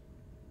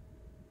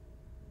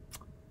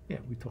 Yeah,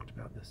 we talked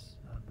about this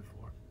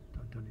before.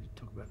 Don't need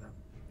to talk about that.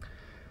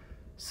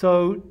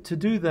 So to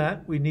do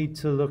that, we need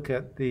to look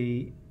at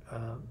the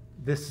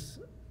this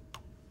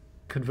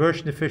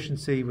conversion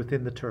efficiency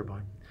within the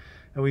turbine.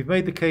 And we've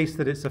made the case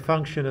that it's a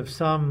function of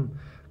some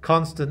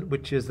constant,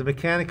 which is the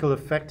mechanical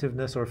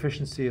effectiveness or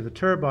efficiency of the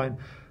turbine,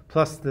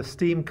 plus the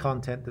steam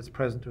content that's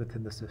present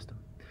within the system.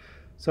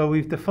 So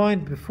we've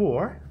defined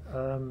before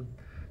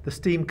the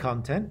steam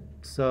content.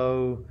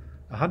 So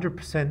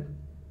 100%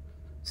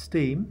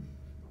 steam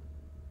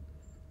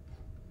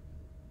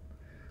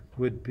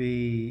would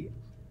be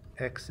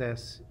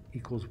XS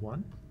equals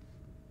 1.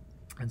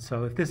 And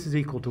so if this is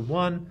equal to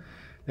 1,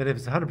 then if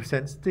it's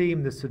 100%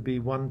 steam, this would be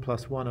 1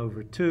 plus 1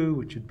 over 2,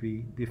 which would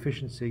be the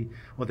efficiency,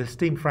 or the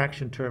steam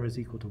fraction term is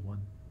equal to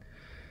 1.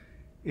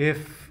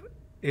 If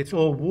it's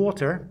all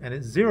water and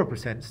it's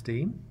 0%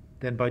 steam,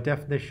 then by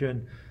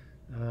definition,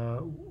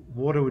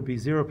 water would be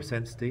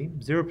 0% steam.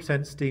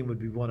 0% steam would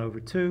be 1 over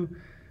 2,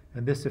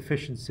 and this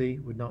efficiency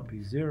would not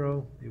be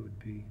 0, it would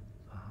be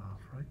a half,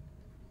 right?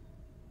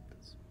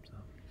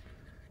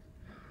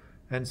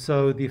 And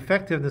so the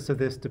effectiveness of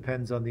this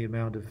depends on the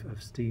amount of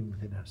steam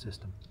within our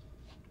system.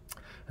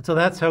 And so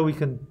that's how we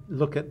can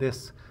look at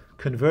this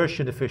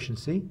conversion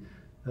efficiency,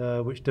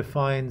 which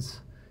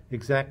defines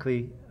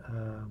exactly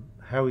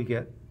how we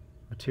get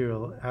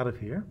material out of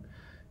here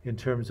in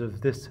terms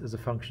of this as a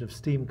function of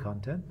steam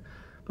content.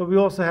 But we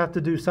also have to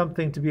do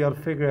something to be able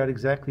to figure out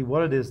exactly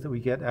what it is that we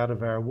get out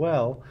of our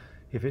well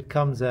if it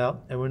comes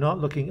out. And we're not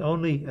looking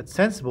only at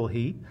sensible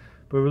heat,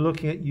 but we're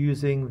looking at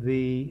using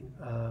the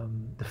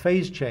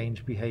phase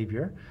change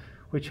behavior,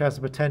 which has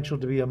the potential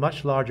to be a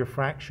much larger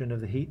fraction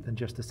of the heat than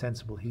just the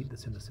sensible heat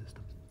that's in the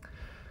system.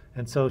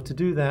 And so to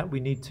do that, we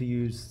need to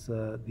use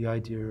the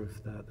idea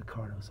of the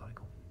Carnot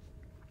cycle.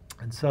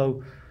 And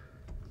so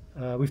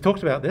we've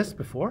talked about this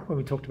before when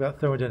we talked about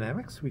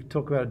thermodynamics. We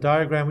talked about a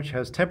diagram which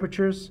has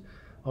temperatures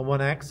on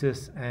one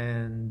axis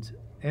and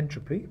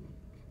entropy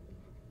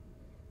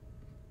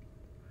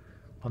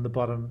on the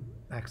bottom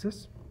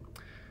axis.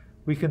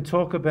 We can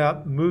talk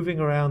about moving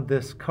around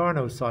this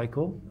Carnot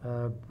cycle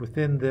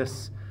within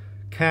this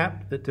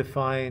cap that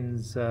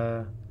defines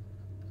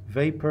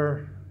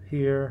vapor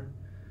here,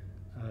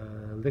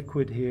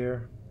 liquid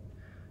here,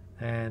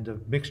 and a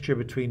mixture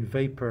between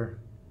vapor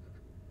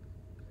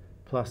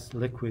plus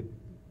liquid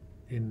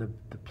in the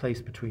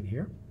place between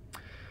here.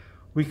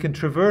 We can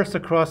traverse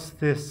across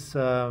this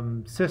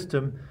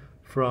system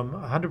from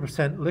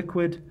 100%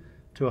 liquid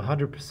to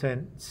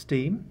 100%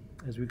 steam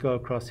as we go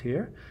across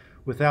here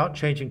without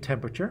changing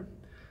temperature.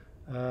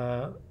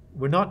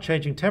 We're not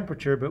changing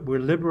temperature, but we're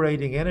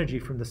liberating energy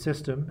from the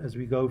system as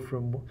we go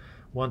from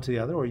one to the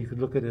other, or you could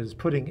look at it as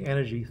putting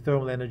energy,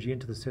 thermal energy,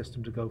 into the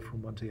system to go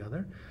from one to the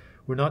other.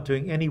 We're not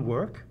doing any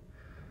work.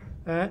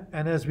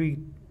 And as we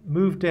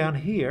move down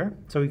here,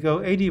 so we go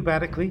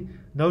adiabatically,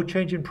 no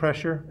change in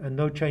pressure and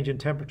no change in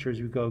temperature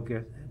as we go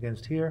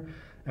against here,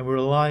 and we're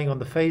relying on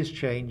the phase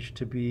change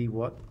to be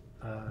what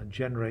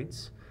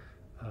generates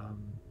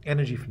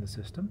energy from the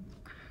system.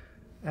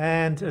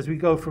 And as we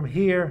go from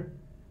here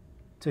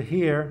to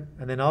here,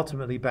 and then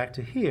ultimately back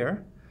to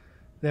here,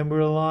 then we're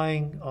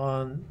relying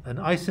on an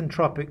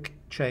isentropic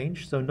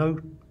change, so no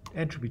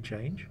entropy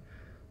change.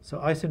 So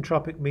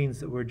isentropic means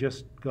that we're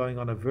just going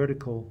on a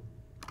vertical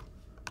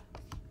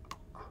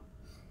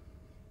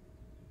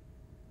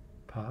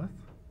path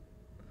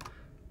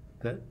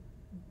that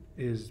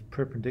is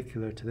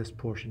perpendicular to this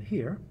portion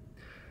here.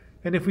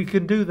 And if we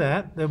can do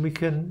that, then we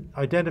can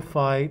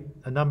identify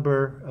a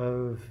number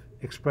of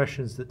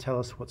expressions that tell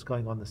us what's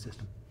going on in the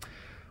system.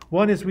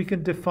 One is we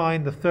can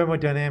define the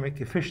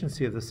thermodynamic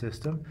efficiency of the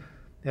system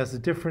as the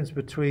difference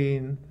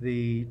between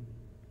the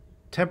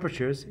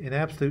temperatures, in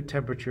absolute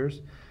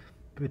temperatures,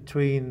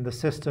 between the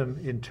system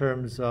in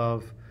terms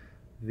of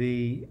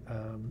the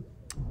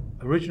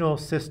original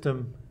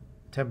system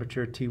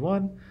temperature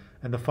T1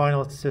 and the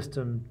final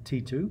system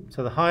T2.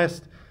 So the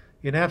highest,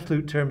 in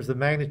absolute terms, the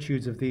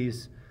magnitudes of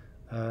these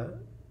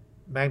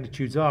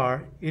magnitudes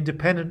are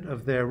independent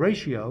of their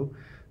ratio,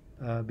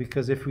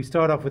 because if we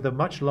start off with a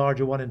much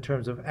larger one in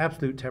terms of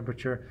absolute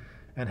temperature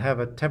and have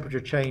a temperature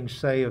change,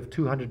 say, of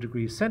 200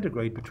 degrees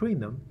centigrade between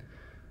them,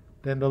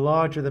 then the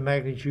larger the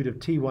magnitude of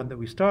T1 that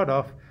we start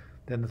off,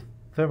 then the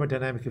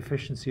thermodynamic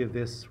efficiency of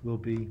this will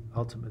be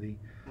ultimately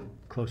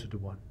closer to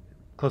 1,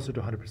 closer to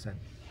 100%.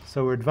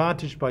 So we're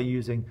advantaged by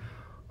using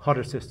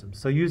hotter systems.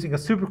 So using a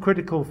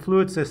supercritical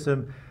fluid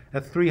system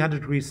at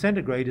 300 degrees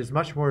centigrade is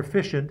much more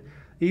efficient,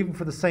 even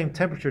for the same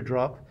temperature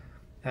drop,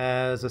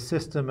 as a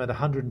system at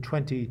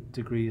 120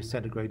 degrees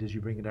centigrade as you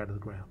bring it out of the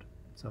ground.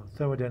 So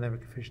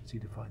thermodynamic efficiency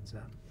defines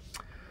that.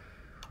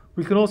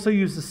 We can also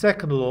use the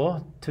second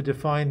law to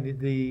define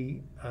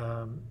the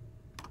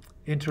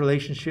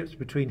interrelationships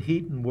between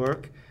heat and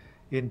work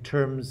in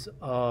terms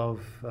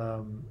of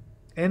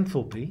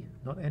enthalpy,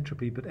 not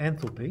entropy, but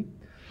enthalpy.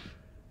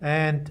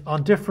 And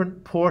on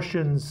different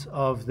portions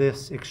of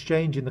this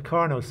exchange in the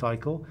Carnot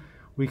cycle,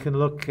 we can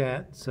look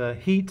at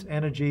heat,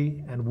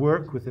 energy, and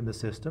work within the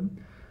system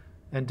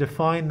and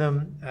define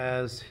them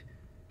as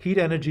heat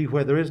energy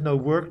where there is no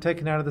work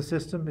taken out of the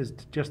system, is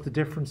just the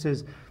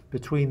differences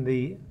between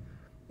the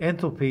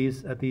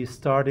enthalpies at these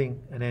starting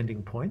and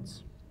ending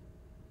points.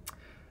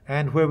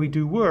 And where we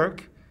do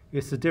work,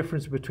 it's the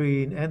difference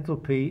between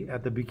enthalpy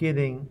at the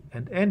beginning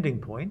and ending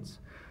points.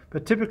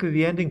 But typically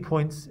the ending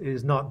points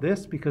is not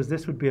this, because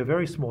this would be a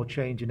very small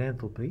change in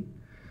enthalpy. It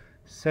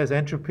says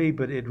entropy,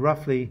 but it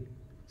roughly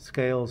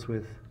scales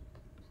with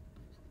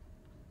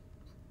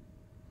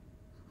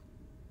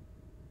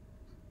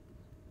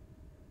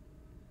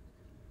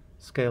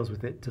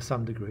it to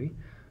some degree.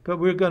 But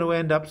we're going to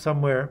end up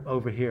somewhere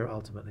over here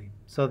ultimately.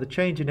 So the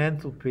change in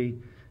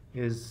enthalpy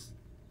is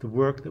the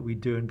work that we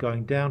do in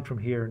going down from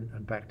here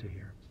and back to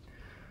here.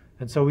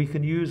 And so we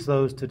can use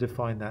those to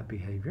define that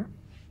behavior.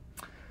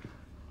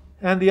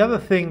 And the other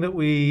thing that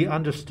we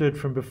understood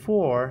from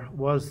before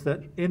was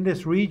that in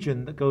this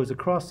region that goes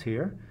across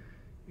here,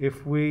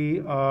 if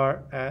we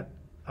are at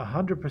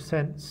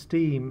 100%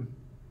 steam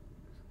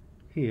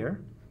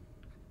here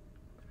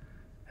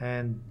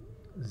and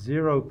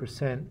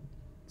 0%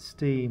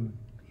 steam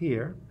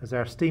here as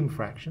our steam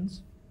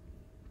fractions,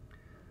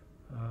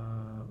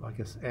 I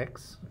guess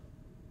X,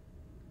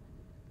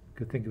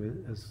 could think of it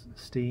as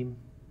steam,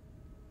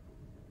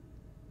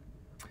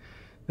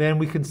 then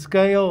we can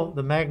scale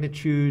the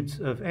magnitudes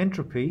of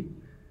entropy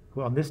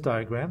on this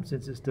diagram,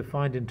 since it's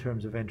defined in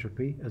terms of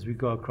entropy as we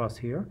go across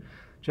here,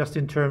 just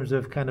in terms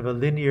of kind of a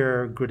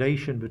linear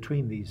gradation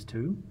between these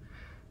two,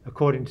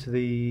 according to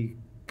the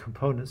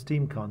component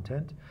steam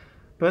content.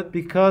 But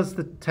because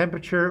the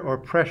temperature or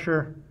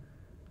pressure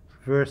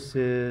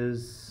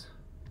versus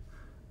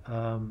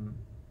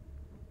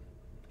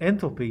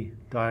enthalpy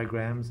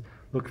diagrams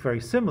look very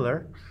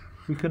similar,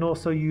 we can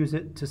also use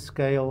it to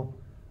scale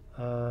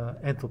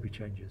enthalpy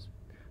changes.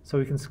 So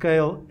we can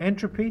scale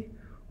entropy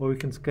or we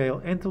can scale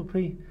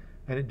enthalpy,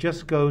 and it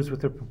just goes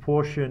with the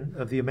proportion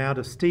of the amount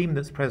of steam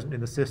that's present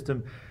in the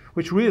system,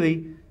 which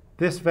really,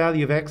 this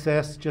value of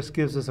XS just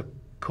gives us a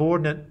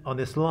coordinate on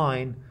this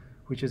line,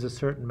 which is a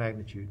certain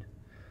magnitude.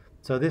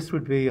 So this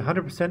would be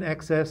 100%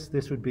 XS,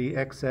 this would be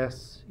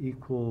XS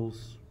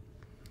equals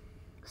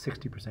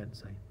 60%,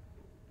 say.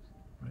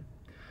 Right?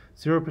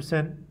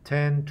 0%,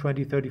 10,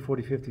 20, 30,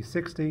 40, 50,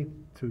 60,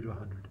 through to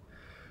 100.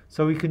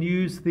 So we can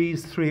use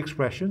these three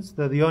expressions,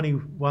 they're the only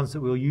ones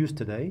that we'll use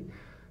today,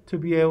 to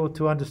be able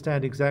to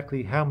understand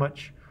exactly how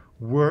much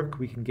work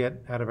we can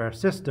get out of our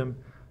system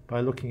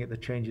by looking at the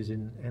changes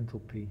in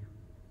enthalpy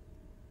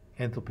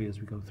as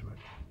we go through it.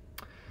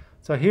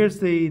 So here's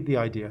the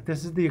idea.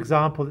 This is the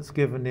example that's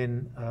given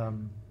in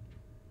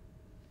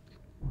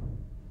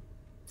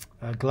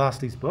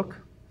Glassley's book.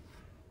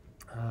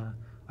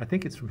 I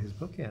think it's from his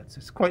book, yeah,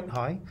 it's quite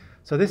high.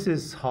 So this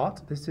is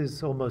hot, this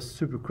is almost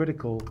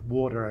supercritical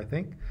water, I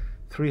think,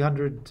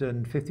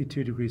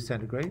 352 degrees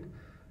centigrade.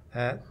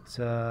 at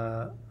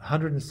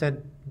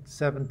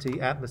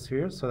 170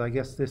 atmospheres, so I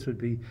guess this would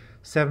be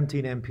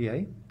 17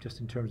 MPa, just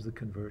in terms of the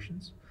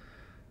conversions.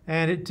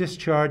 And it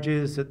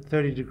discharges at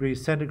 30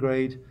 degrees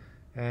centigrade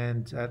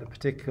and at a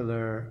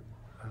particular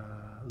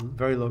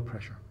very low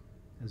pressure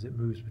as it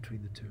moves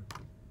between the two.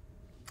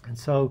 And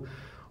so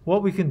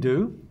what we can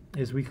do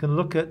is we can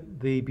look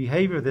at the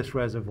behavior of this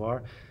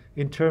reservoir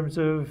in terms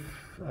of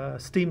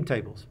steam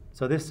tables.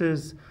 So this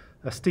is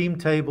a steam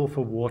table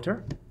for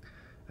water.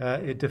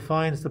 It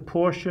defines the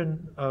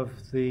portion of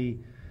the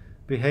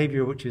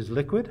behavior which is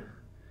liquid.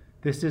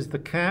 This is the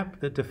cap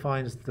that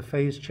defines the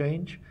phase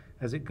change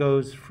as it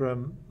goes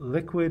from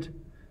liquid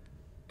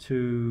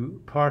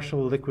to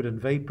partial liquid and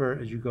vapor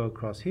as you go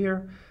across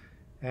here,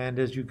 and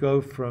as you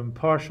go from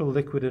partial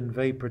liquid and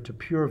vapor to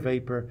pure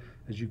vapor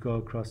as you go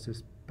across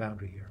this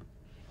boundary here.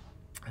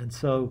 And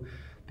so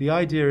the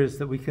idea is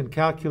that we can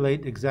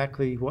calculate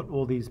exactly what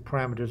all these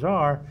parameters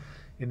are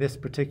in this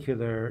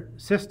particular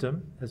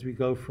system as we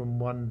go from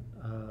one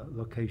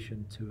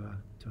location to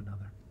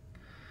another.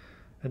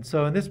 And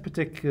so in this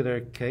particular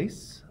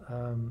case,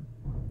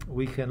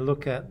 we can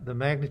look at the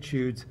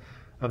magnitudes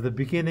of the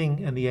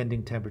beginning and the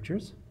ending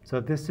temperatures.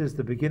 So this is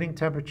the beginning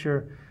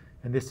temperature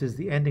and this is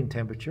the ending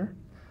temperature.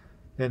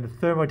 Then the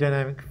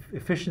thermodynamic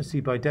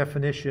efficiency by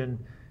definition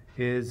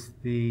is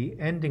the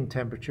ending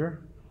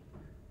temperature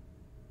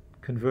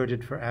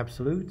converted for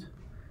absolute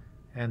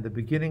and the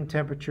beginning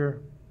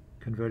temperature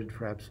converted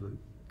for absolute.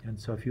 And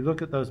so if you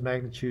look at those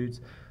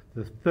magnitudes,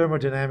 the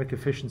thermodynamic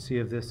efficiency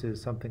of this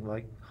is something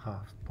like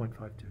half,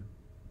 0.52.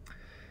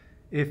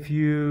 If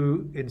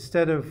you,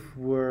 instead of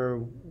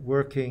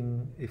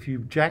if you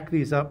jack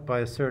these up by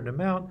a certain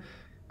amount,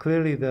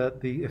 clearly the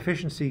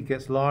efficiency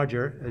gets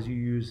larger as you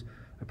use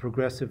a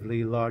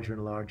progressively larger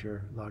and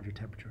larger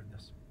temperature in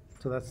this.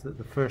 So that's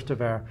the first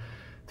of our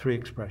three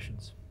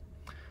expressions.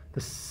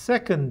 The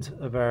second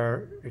of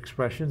our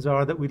expressions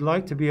are that we'd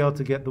like to be able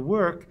to get the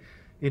work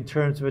in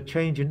terms of a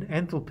change in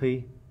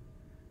enthalpy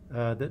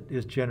that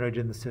is generated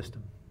in the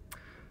system.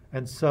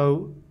 And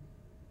so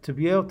to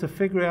be able to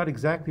figure out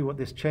exactly what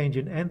this change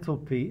in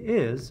enthalpy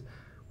is,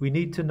 we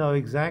need to know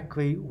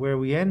exactly where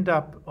we end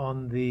up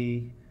on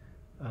the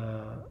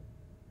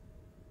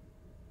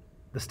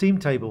steam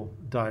table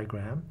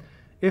diagram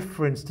if,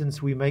 for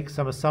instance, we make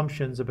some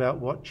assumptions about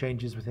what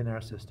changes within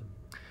our system.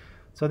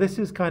 So this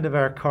is kind of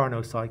our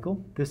Carnot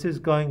cycle. This is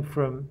going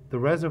from the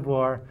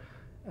reservoir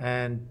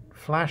and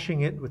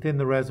flashing it within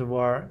the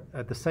reservoir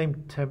at the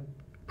same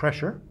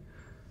pressure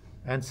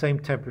and same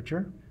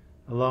temperature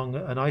along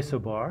an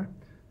isobar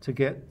to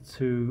get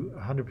to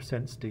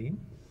 100% steam,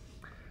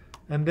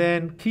 and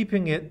then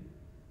keeping it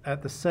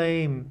at the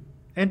same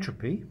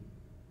entropy,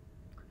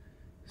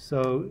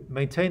 so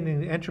maintaining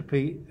the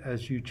entropy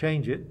as you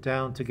change it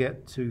down to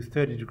get to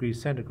 30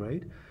 degrees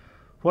centigrade.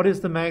 What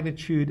is the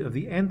magnitude of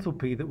the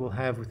enthalpy that we'll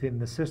have within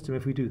the system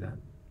if we do that?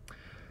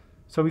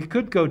 So we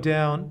could go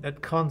down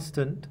at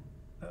constant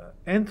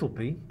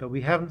enthalpy, but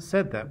we haven't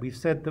said that. We've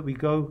said that we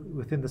go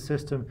within the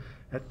system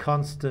at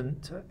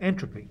constant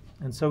entropy.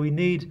 And so we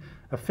need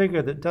a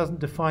figure that doesn't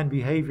define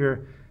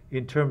behavior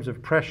in terms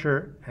of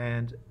pressure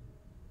and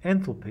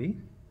enthalpy,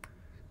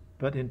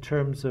 but in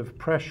terms of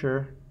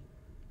pressure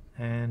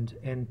and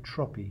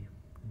entropy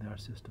in our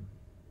system.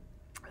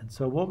 And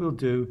so what we'll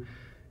do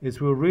is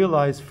we'll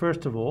realize,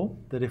 first of all,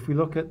 that if we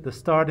look at the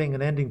starting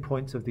and ending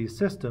points of these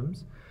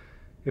systems,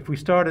 if we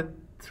start at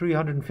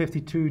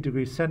 352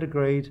 degrees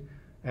centigrade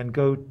and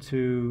go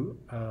to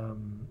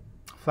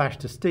flash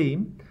to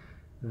steam,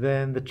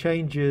 then the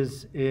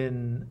changes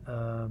in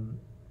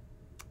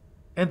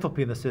enthalpy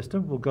in the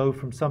system will go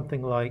from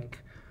something like,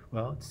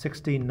 well,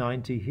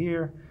 1690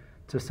 here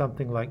to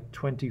something like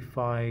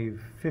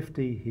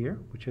 2550 here,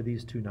 which are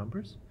these two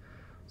numbers.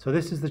 So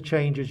this is the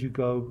change as you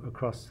go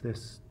across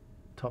this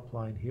top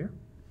line here.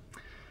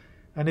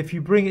 And if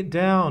you bring it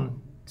down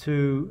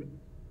to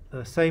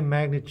the same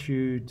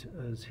magnitude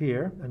as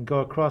here and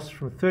go across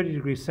from 30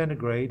 degrees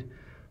centigrade,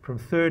 from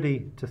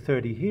 30 to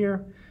 30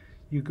 here,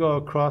 you go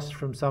across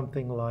from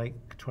something like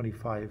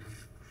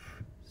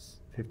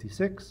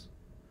 2556,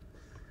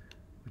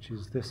 which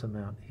is this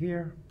amount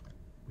here,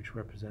 which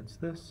represents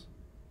this,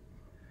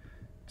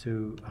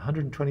 to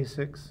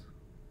 126,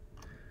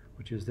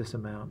 which is this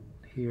amount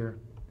here,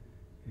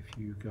 if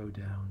you go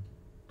down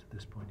to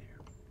this point here.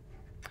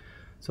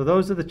 So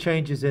those are the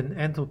changes in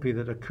enthalpy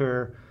that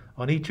occur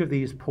on each of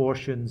these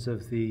portions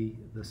of the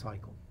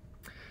cycle.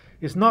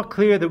 It's not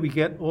clear that we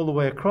get all the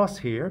way across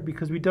here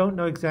because we don't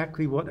know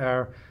exactly what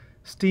our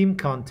steam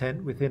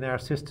content within our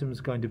system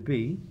is going to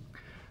be.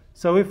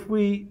 So if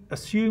we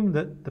assume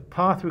that the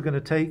path we're going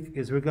to take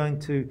is we're going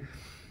to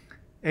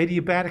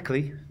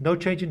adiabatically, no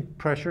change in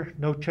pressure,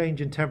 no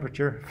change in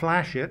temperature,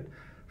 flash it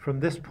from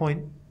this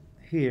point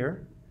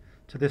here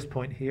to this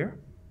point here,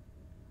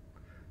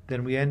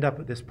 then we end up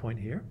at this point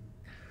here.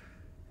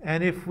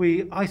 And if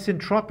we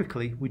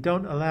isentropically, we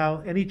don't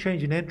allow any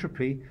change in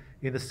entropy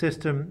in the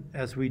system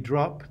as we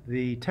drop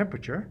the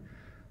temperature,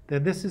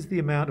 then this is the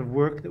amount of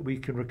work that we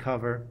can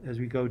recover as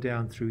we go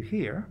down through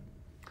here.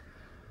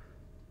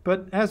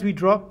 But as we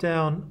drop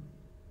down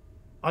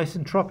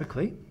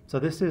isentropically, so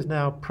this is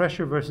now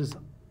pressure versus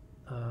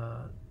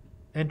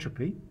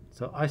entropy.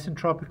 So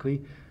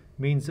isentropically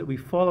means that we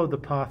follow the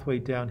pathway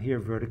down here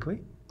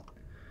vertically.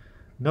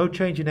 No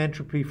change in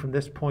entropy from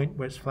this point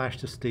where it's flashed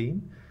to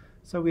steam.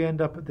 So we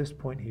end up at this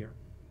point here.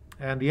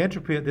 And the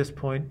entropy at this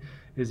point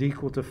is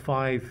equal to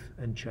 5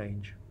 and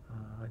change.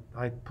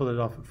 I pull it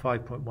off at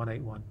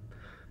 5.181.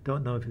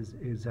 Don't know if it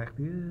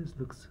exactly is.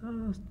 Looks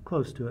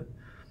close to it.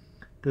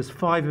 There's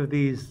 5 of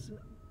these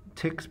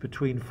ticks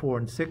between 4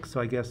 and 6, so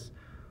I guess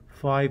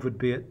 5 would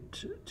be at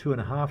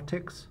 2.5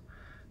 ticks,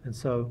 and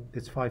so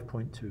it's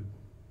 5.2.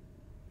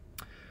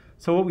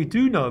 So what we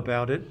do know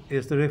about it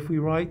is that if we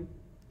write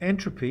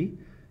entropy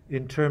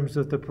in terms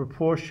of the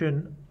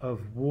proportion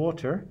of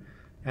water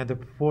and the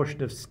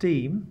proportion of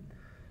steam,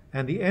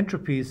 and the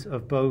entropies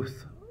of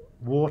both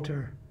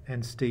water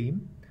and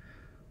steam,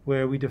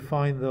 where we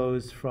define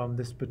those from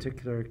this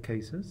particular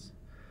cases.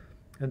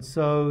 And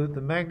so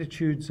the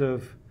magnitudes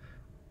of,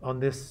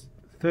 on this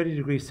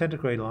 30-degree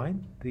centigrade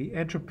line, the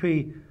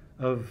entropy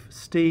of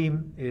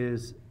steam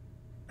is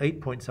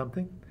 8 point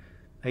something,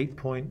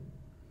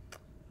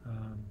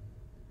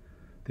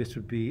 this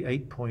would be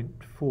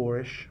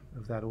 8.4-ish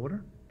of that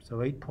order, so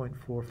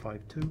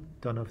 8.452,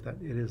 don't know if it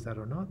is that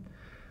or not.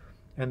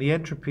 And the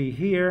entropy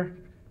here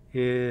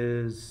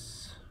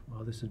is,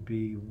 well, this would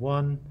be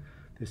 1,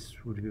 this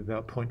would be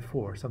about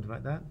 0.4, something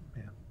like that,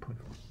 yeah, 0.4.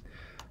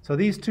 So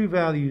these two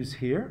values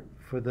here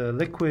for the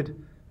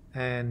liquid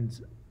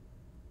and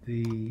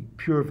the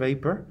pure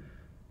vapor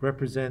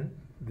represent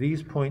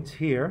these points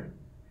here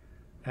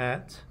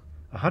at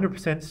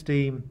 100%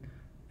 steam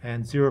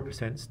and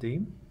 0%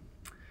 steam.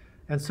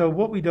 And so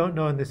what we don't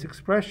know in this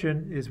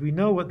expression is we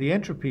know what the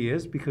entropy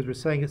is because we're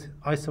saying it's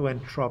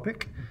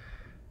isoentropic.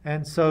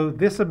 And so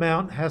this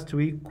amount has to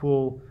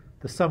equal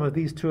the sum of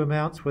these two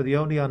amounts, where the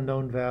only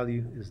unknown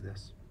value is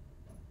this.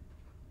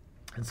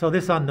 And so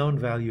this unknown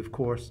value, of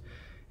course,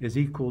 is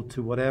equal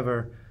to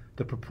whatever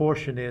the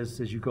proportion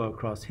is as you go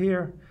across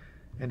here.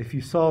 And if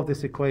you solve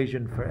this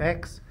equation for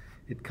x,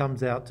 it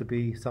comes out to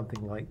be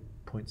something like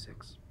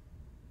 0.6.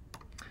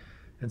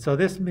 And so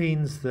this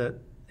means that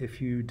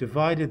if you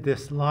divided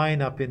this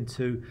line up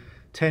into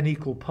 10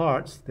 equal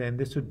parts, then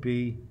this would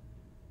be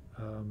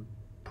 0.1,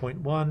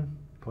 0.2,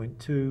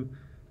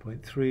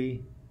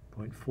 0.3,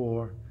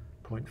 0.4,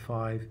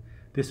 0.5.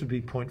 This would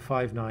be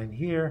 0.59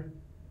 here,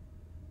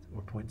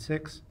 or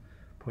 0.6,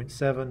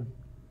 0.7,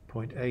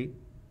 0.8,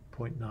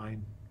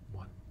 0.91.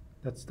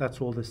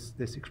 That's all this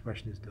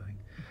expression is doing.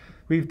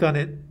 We've done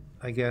it,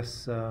 I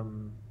guess,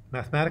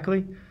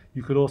 mathematically.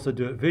 You could also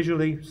do it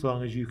visually, as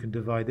long as you can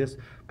divide this.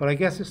 But I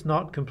guess it's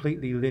not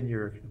completely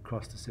linear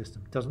across the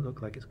system. It doesn't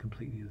look like it's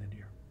completely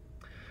linear.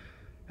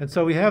 And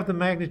so we have the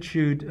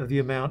magnitude of the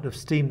amount of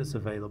steam that's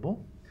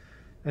available.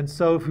 And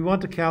so if we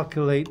want to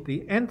calculate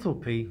the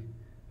enthalpy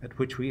at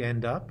which we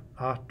end up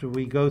after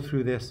we go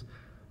through this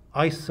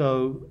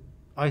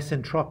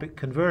isentropic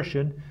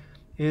conversion,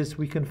 is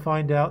we can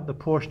find out the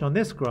portion on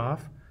this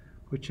graph,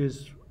 which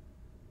is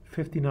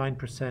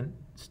 59%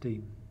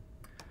 steam.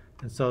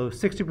 And so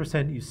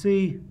 60% you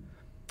see,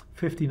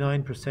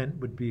 59%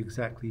 would be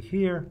exactly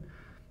here.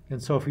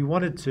 And so if we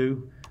wanted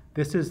to,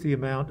 this is the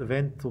amount of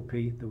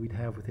enthalpy that we'd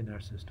have within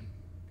our system.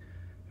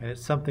 And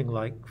it's something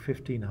like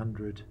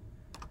 1,500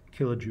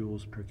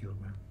 kilojoules per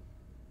kilogram.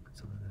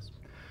 Something like this.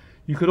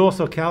 You could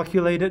also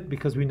calculate it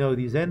because we know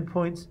these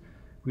endpoints.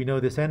 We know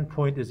this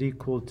endpoint is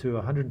equal to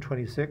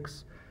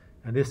 126,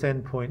 and this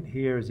endpoint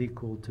here is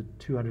equal to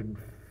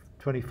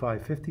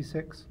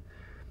 225.56.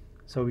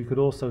 So we could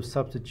also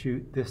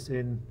substitute this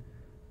in,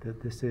 that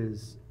this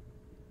is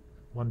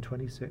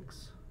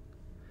 126,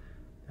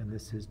 and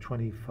this is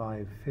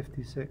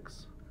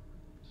 25.56.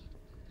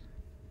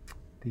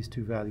 These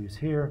two values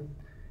here.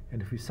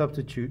 And if we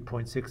substitute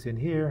 0.6 in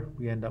here,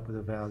 we end up with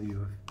a value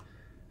of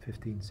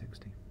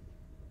 1560.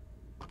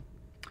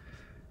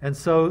 And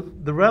so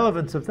the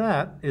relevance of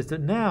that is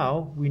that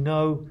now we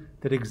know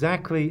that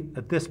exactly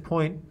at this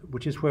point,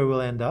 which is where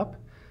we'll end up.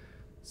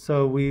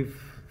 So we've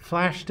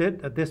flashed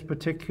it at this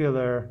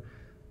particular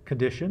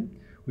condition.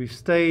 We've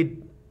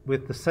stayed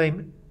with the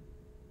same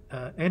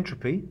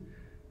entropy.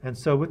 And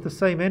so with the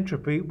same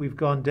entropy, we've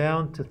gone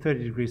down to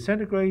 30 degrees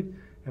centigrade,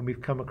 and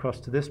we've come across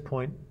to this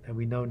point, and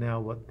we know now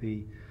what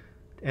the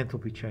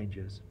enthalpy change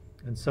is.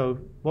 And so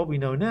what we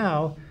know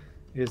now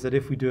is that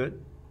if we do it,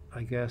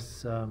 I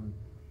guess,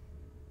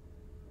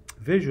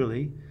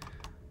 visually,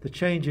 the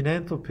change in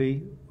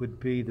enthalpy would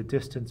be the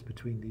distance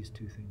between these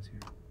two things here.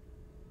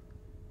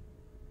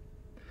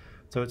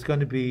 So it's going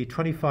to be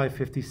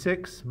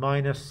 2556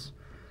 minus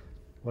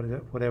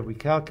whatever we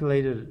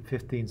calculated at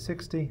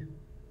 1560.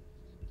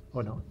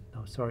 Oh, no,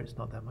 sorry, it's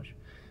not that much.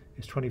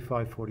 It's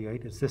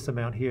 2548. It's this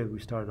amount here that we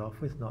started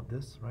off with, not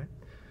this, right?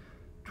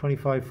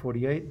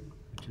 2548,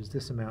 which is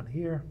this amount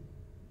here.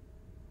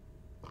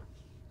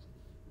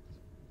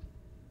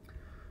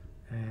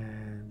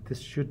 And this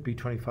should be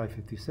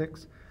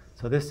 2556.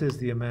 So this is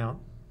the amount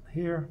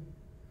here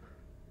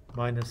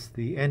minus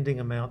the ending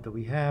amount that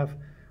we have,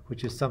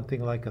 which is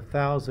something like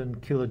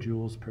 1,000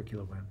 kilojoules per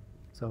kilogram.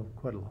 So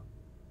quite a lot.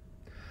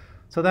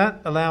 So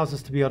that allows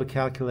us to be able to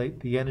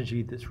calculate the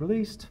energy that's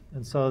released.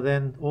 And so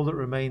then all that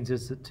remains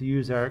is to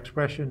use our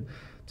expression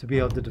to be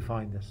able to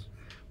define this.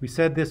 We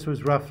said this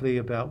was roughly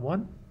about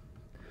 1.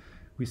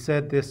 We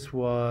said this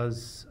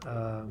was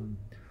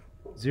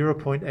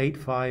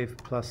 0.85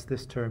 plus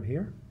this term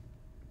here.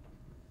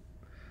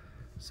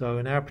 So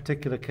in our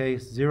particular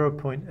case,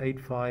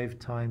 0.85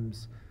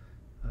 times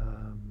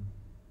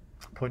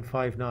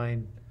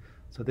 0.59.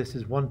 So this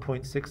is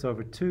 1.6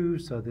 over 2.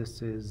 So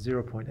this is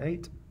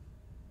 0.8.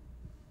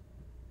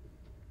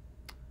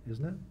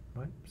 Isn't it?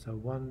 Right?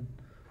 So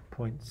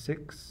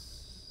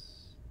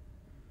 1.6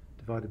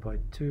 divided by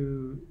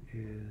 2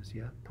 is,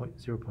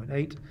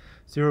 0.8.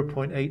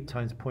 0.8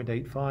 times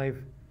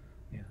 0.85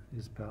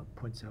 is about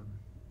 0.7.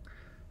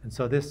 And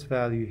so this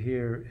value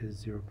here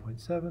is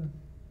 0.7.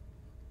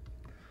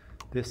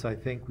 This, I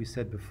think we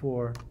said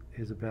before,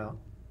 is about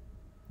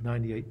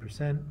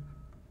 98%,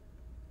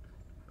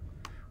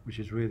 which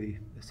is really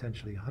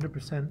essentially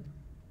 100%,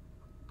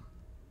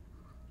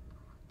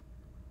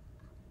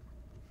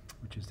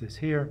 which is this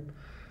here.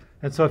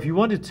 And so if you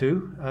wanted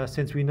to,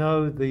 since we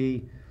know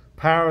the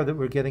power that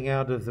we're getting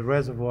out of the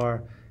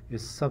reservoir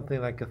is something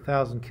like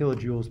 1,000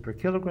 kilojoules per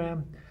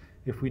kilogram,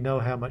 if we know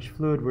how much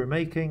fluid we're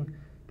making,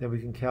 then we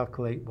can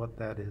calculate what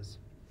that is.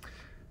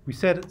 We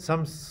said at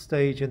some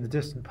stage in the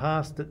distant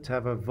past that to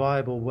have a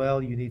viable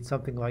well, you need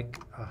something like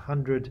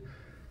 100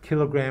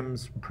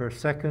 kilograms per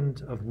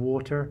second of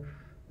water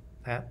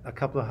at a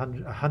couple of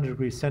 100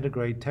 degrees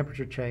centigrade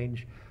temperature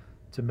change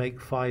to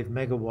make 5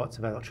 megawatts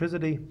of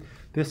electricity.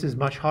 This is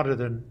much hotter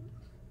than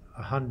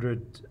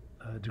 100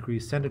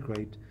 degrees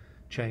centigrade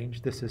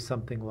change. This is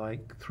something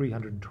like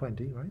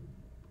 320, right?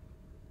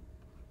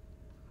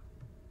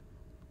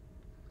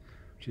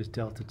 Which is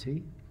delta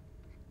T.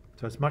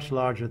 So it's much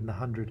larger than the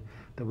 100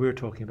 that we're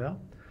talking about.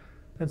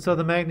 And so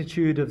the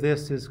magnitude of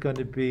this is going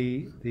to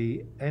be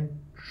the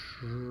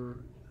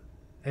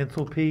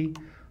enthalpy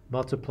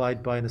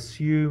multiplied by an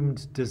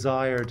assumed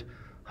desired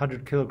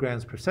 100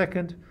 kilograms per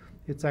second.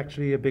 It's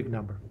actually a big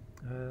number.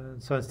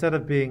 So instead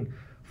of being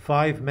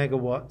 5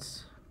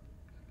 megawatts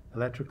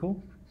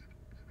electrical,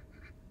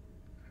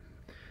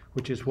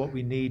 which is what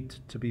we need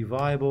to be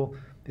viable,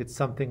 it's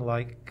something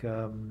like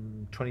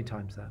 20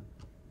 times that.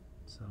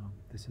 So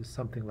this is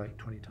something like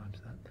 20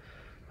 times that.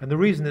 And the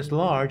reason it's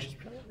large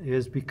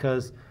is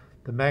because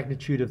the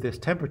magnitude of this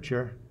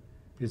temperature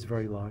is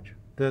very large.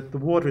 The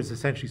water is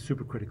essentially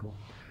supercritical.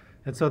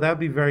 And so that would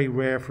be very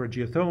rare for a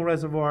geothermal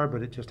reservoir,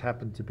 but it just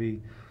happened to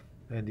be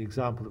in the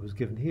example that was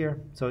given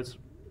here. So it's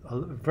a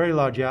very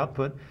large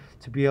output.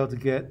 To be able to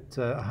get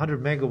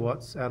 100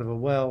 megawatts out of a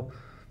well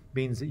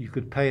means that you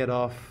could pay it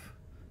off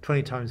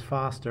 20 times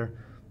faster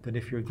than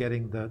if you're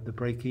getting the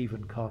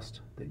break-even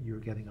cost that you're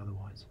getting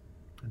otherwise.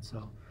 And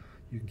so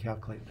you can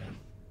calculate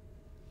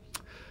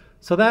that.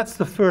 So that's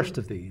the first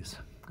of these.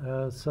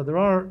 So there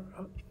are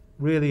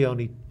really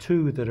only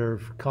 2 that are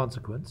of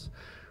consequence.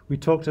 We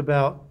talked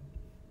about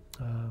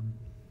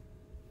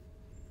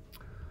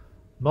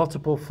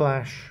multiple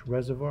flash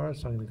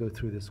reservoirs. I'm going to go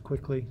through this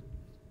quickly.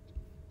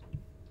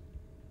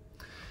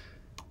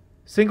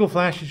 Single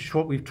flash is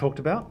what we've talked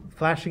about,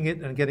 flashing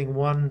it and getting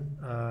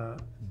 1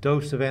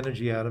 dose of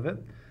energy out of it.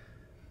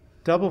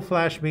 Double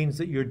flash means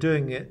that you're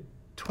doing it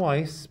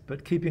twice,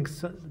 but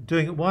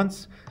doing it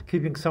once,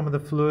 keeping some of the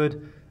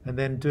fluid, and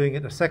then doing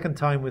it a second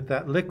time with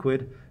that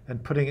liquid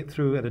and putting it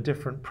through at a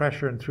different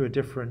pressure and through a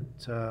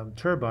different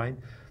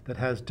turbine that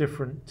has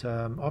different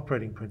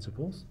operating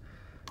principles.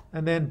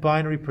 And then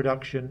binary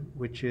production,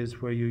 which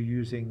is where you're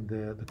using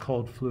the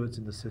cold fluids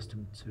in the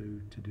system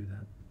to do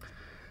that.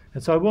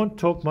 And so I won't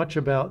talk much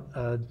about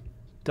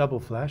double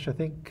flash. I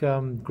think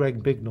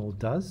Greg Bignell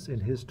does in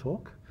his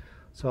talk.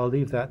 So I'll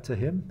leave that to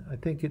him. I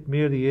think it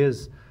merely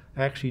is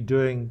actually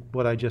doing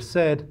what I just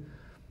said,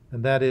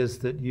 and that is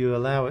that you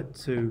allow it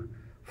to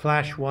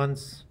flash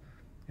once,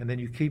 and then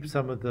you keep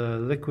some of the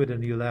liquid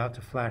and you allow it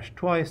to flash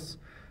twice,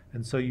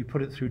 and so you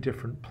put it through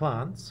different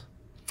plants.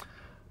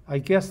 I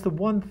guess the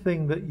one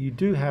thing that you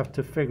do have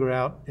to figure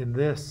out in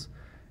this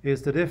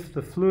is that if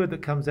the fluid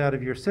that comes out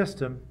of your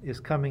system is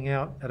coming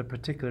out at a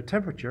particular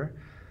temperature,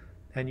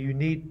 and you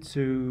need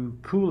to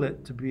cool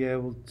it to be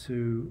able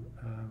to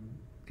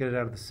get it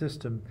out of the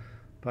system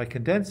by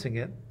condensing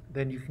it,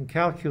 then you can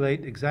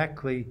calculate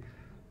exactly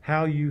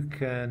how you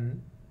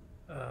can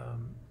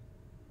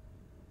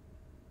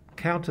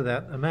counter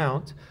that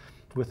amount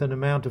with an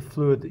amount of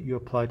fluid that you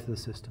apply to the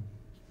system.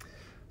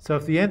 So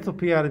if the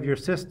enthalpy out of your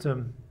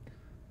system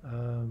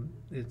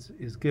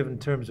is given in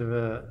terms of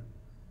a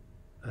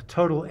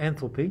total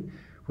enthalpy,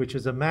 which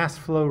is a mass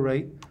flow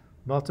rate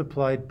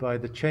multiplied by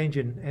the change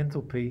in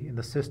enthalpy in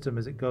the system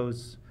as it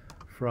goes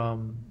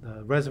from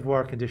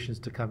reservoir conditions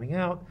to coming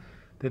out,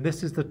 then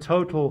this is the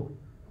total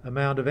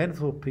amount of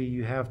enthalpy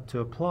you have to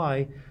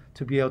apply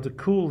to be able to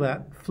cool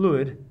that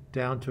fluid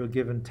down to a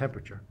given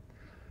temperature.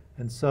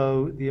 And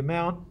so the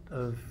amount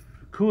of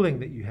cooling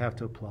that you have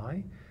to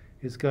apply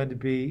is going to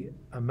be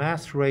a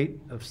mass rate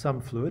of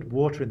some fluid,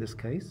 water in this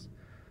case,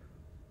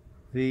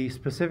 the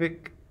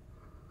specific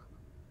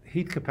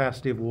heat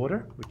capacity of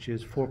water, which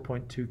is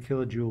 4.2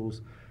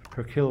 kilojoules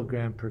per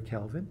kilogram per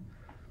Kelvin,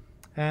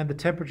 and the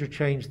temperature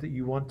change that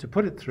you want to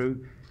put it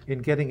through in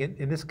getting it,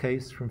 in this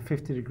case, from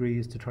 50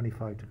 degrees to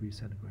 25 degrees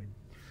centigrade.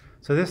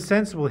 So this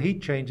sensible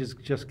heat change is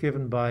just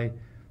given by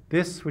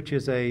this, which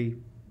is a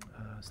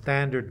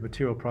standard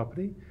material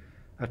property,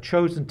 a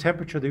chosen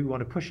temperature that we want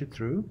to push it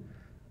through,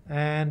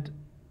 and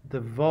the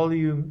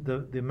volume,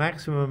 the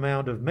maximum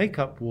amount of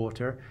makeup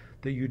water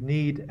that you'd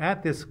need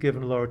at this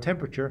given lower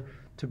temperature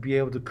to be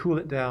able to cool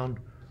it down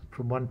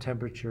from one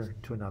temperature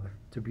to another,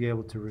 to be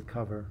able to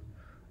recover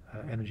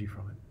energy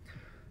from it.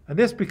 And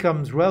this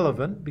becomes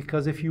relevant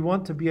because if you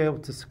want to be able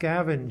to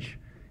scavenge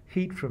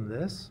heat from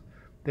this,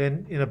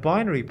 then in a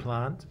binary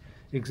plant,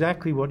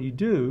 exactly what you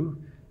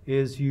do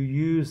is you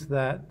use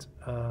that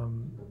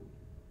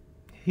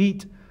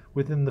heat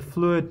within the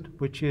fluid,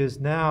 which is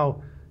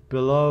now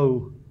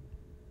below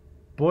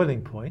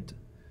boiling point,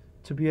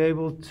 to be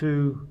able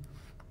to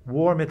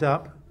warm it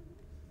up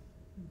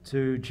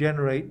to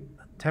generate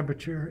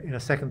temperature in a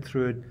second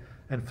fluid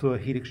and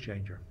fluid heat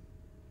exchanger.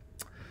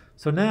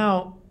 So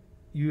now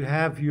you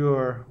have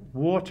your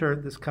water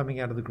that's coming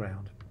out of the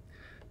ground.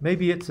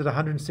 Maybe it's at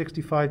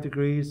 165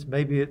 degrees,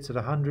 maybe it's at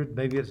 100,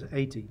 maybe it's at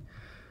 80.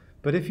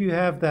 But if you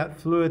have that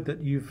fluid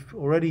that you've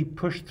already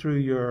pushed through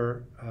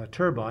your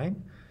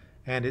turbine,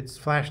 and it's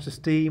flashed to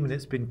steam and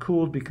it's been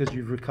cooled because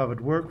you've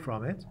recovered work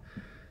from it,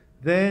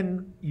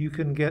 then you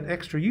can get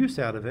extra use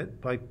out of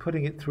it by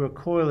putting it through a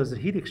coil as a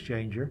heat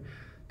exchanger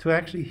to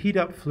actually heat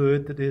up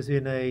fluid that is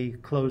in a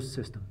closed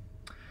system.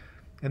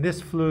 And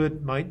this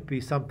fluid might be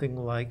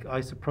something like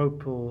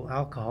isopropyl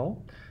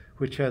alcohol,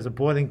 which has a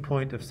boiling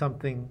point of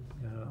something,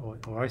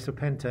 or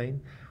isopentane,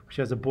 which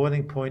has a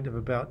boiling point of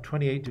about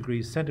 28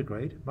 degrees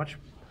centigrade, much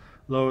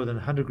lower than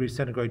 100 degrees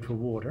centigrade for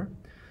water.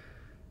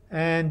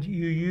 And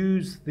you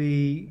use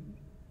the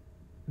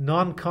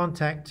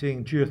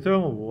non-contacting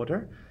geothermal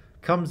water,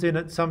 comes in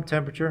at some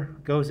temperature,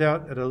 goes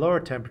out at a lower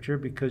temperature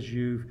because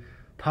you've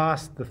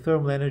passed the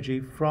thermal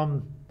energy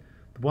from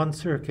one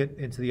circuit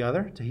into the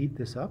other to heat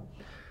this up.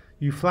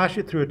 You flash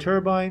it through a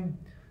turbine,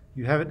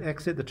 you have it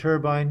exit the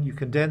turbine, you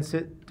condense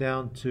it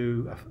down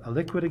to a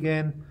liquid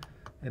again,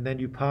 and then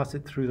you pass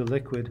it through the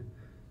liquid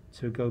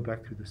to go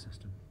back through the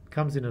system. It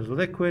comes in as a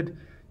liquid,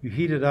 you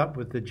heat it up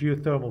with the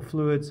geothermal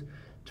fluids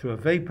to a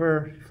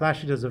vapor,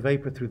 flash it as a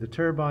vapor through the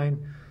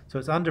turbine. So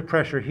it's under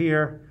pressure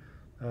here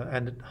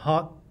and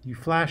hot. You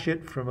flash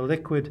it from a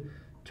liquid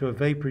to a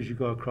vapor as you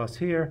go across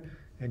here,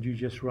 and you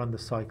just run the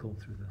cycle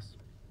through this.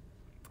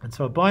 And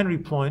so a binary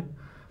plant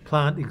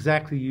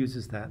exactly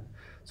uses that.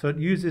 So it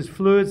uses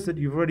fluids that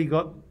you've already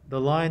got the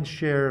lion's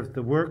share of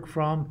the work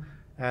from,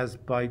 as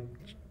by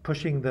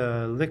pushing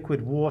the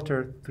liquid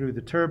water through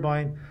the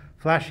turbine,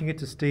 flashing it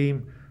to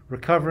steam,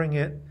 recovering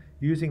it,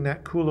 using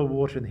that cooler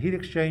water in the heat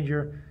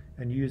exchanger,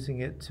 and using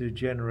it to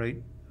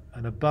generate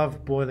an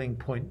above boiling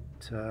point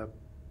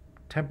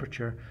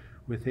temperature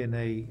within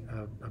a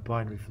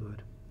binary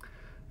fluid.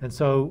 And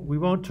so we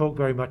won't talk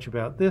very much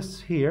about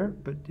this here,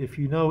 but if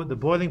you know what the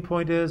boiling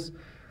point is,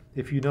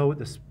 if you know what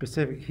the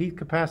specific heat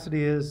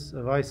capacity is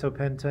of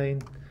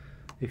isopentane,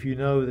 if you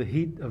know the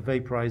heat of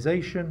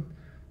vaporization,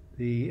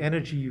 the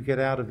energy you get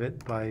out of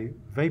it by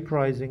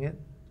vaporizing it,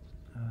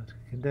 to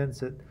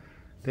condense it,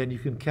 then you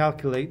can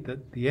calculate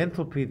that the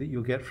enthalpy that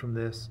you'll get from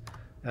this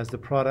as the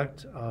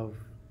product of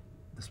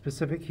the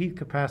specific heat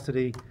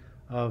capacity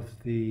of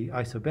the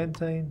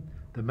isobentane,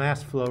 the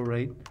mass flow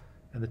rate,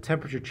 and the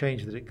temperature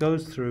change that it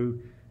goes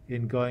through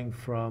in going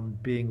from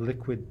being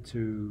liquid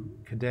to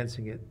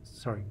condensing it,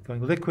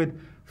 going liquid,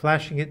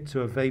 flashing it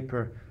to a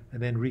vapor,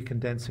 and then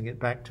recondensing it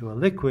back to a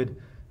liquid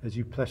as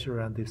you pressure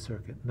around this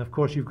circuit. And of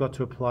course, you've got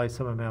to apply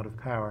some amount of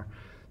power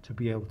to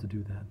be able to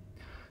do that.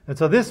 And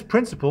so this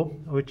principle,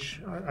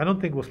 which I don't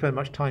think we'll spend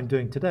much time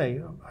doing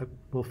today,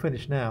 we'll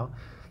finish now,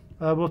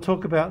 we'll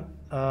talk about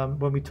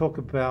when we talk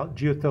about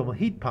geothermal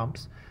heat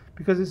pumps,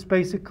 because it's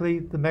basically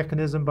the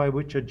mechanism by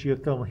which a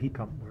geothermal heat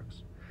pump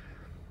works.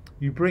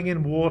 You bring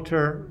in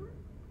water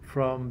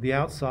from the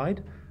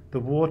outside. The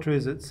water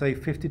is at, say,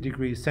 50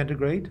 degrees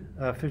centigrade,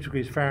 50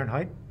 degrees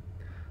Fahrenheit,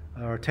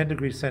 or 10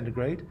 degrees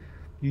centigrade.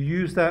 You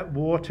use that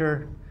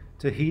water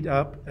to heat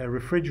up a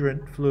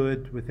refrigerant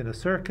fluid within a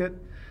circuit.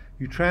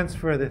 You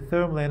transfer the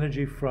thermal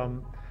energy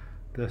from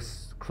the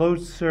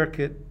closed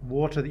circuit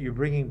water that you're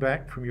bringing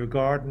back from your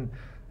garden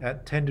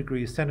at 10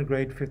 degrees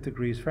centigrade, 50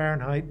 degrees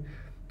Fahrenheit,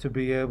 to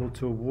be able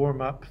to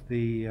warm up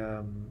the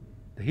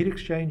heat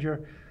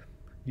exchanger.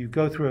 You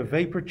go through a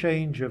vapor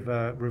change of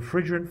a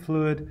refrigerant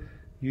fluid.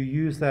 You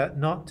use that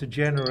not to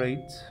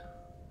generate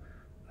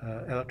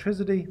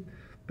electricity,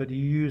 but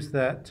you use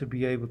that to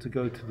be able to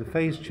go to the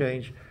phase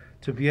change,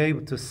 to be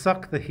able to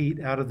suck the heat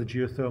out of the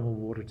geothermal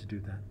water to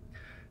do that.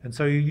 And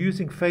so you're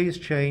using phase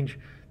change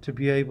to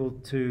be able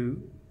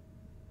to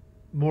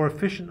more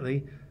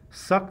efficiently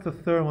suck the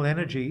thermal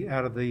energy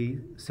out of the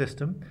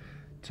system,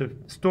 to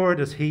store it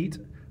as heat,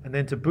 and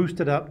then to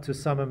boost it up to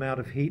some amount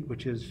of heat,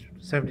 which is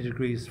 70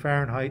 degrees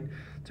Fahrenheit,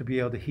 to be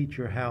able to heat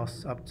your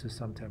house up to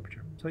some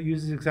temperature. So it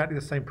uses exactly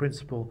the same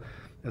principle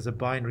as a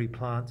binary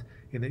plant,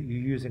 in that you're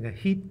using a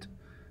heat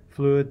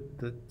fluid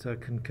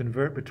that can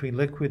convert between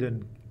liquid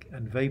and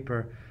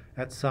vapor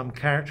at some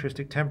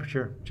characteristic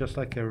temperature, just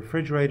like a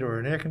refrigerator or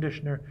an air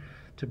conditioner,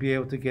 to be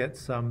able to get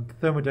some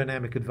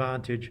thermodynamic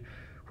advantage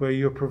where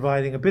you're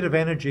providing a bit of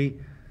energy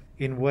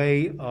in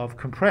way of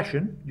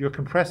compression. You're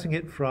compressing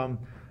it from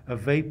a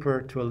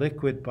vapor to a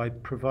liquid by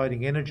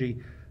providing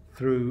energy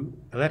through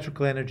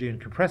electrical energy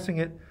and compressing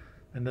it,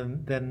 and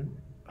then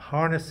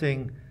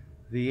harnessing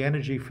the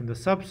energy from the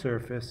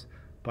subsurface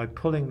by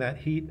pulling that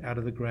heat out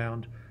of the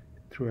ground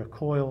through a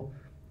coil,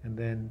 and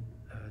then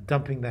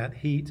dumping that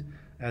heat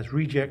as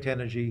reject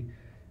energy,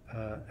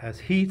 as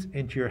heat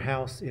into your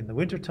house in the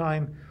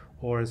wintertime,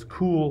 or as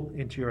cool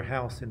into your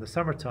house in the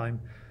summertime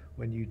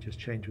when you just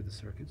change with the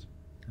circuits.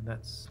 And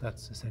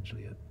that's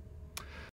essentially it.